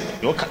saying,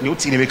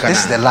 this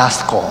is the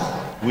last call.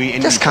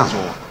 Just come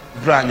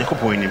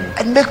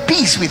and make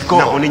peace with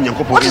God.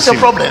 What is the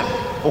problem?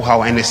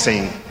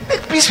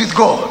 Make peace with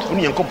God.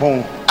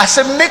 I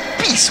said make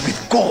peace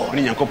with God.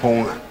 It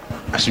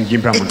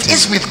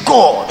is with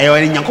God.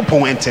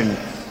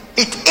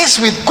 It is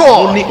with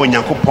God.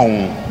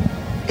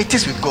 It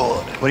is with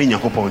God.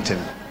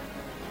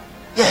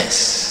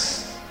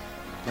 Yes.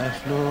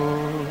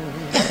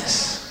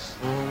 Yes.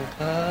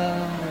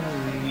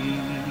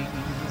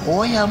 Oh,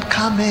 I am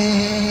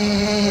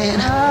coming.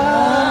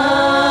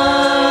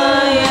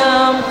 I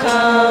am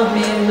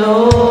coming,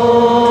 Lord.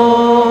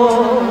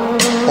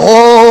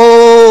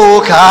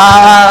 Oh, come.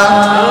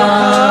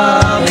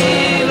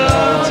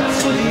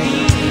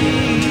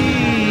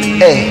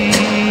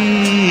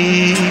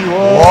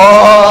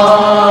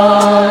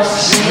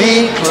 Wash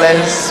me,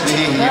 cleanse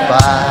me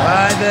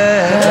by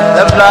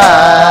the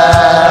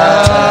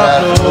blood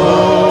that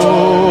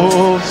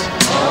flows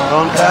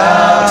from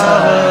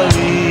Calvary.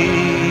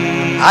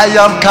 I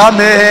am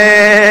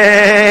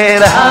coming.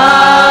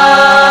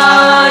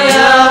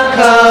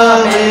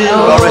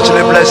 God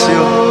richly bless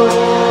you.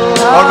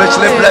 God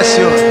richly bless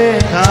you.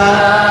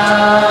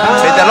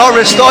 May the Lord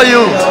restore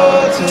you.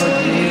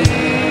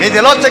 May the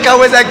Lord take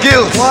away the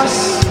guilt.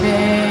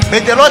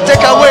 May the Lord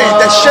take away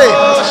the shame.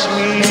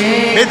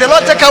 May the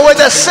Lord take away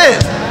the sin.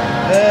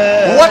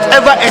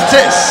 Whatever it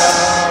is,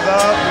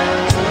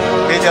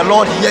 may the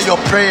Lord hear your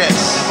prayers.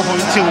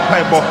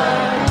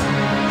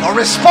 For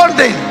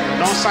responding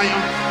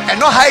and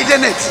not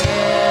hiding it.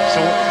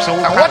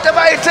 And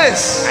whatever it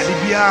is,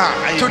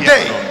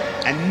 today,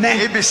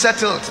 it be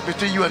settled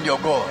between you and your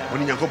God.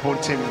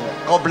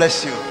 God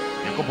bless you.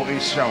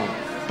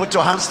 Put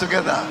your hands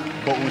together.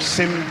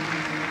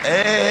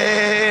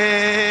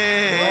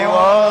 Hey,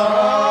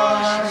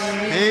 wash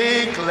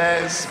me,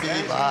 cleanse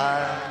me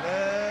by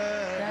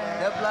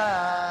the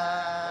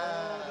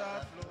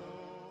blood.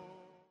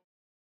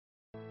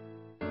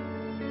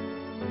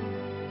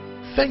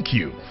 Thank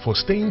you for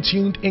staying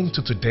tuned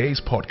into today's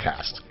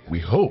podcast. We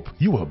hope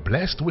you were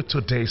blessed with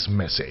today's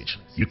message.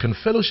 You can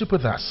fellowship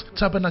with us,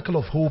 Tabernacle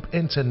of Hope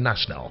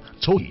International,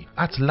 Toyi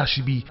at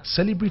Lashibi,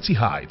 Celebrity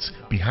Heights,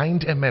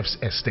 behind MF's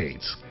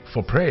estate.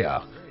 For prayer,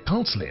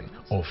 counseling,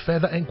 or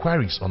further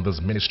inquiries on this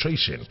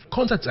ministration,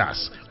 contact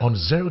us on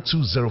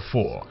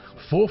 0204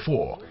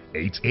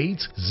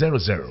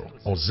 448800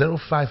 or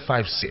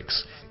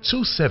 0556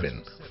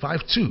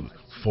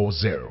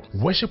 275240.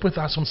 Worship with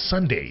us on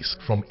Sundays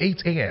from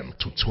 8 a.m.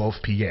 to 12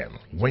 p.m.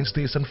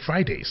 Wednesdays and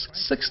Fridays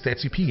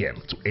 6:30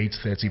 p.m. to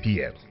 8:30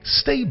 p.m.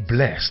 Stay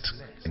blessed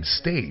and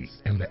stay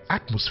in the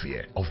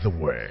atmosphere of the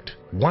Word.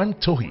 One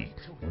Tohi,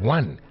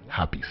 one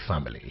happy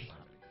family.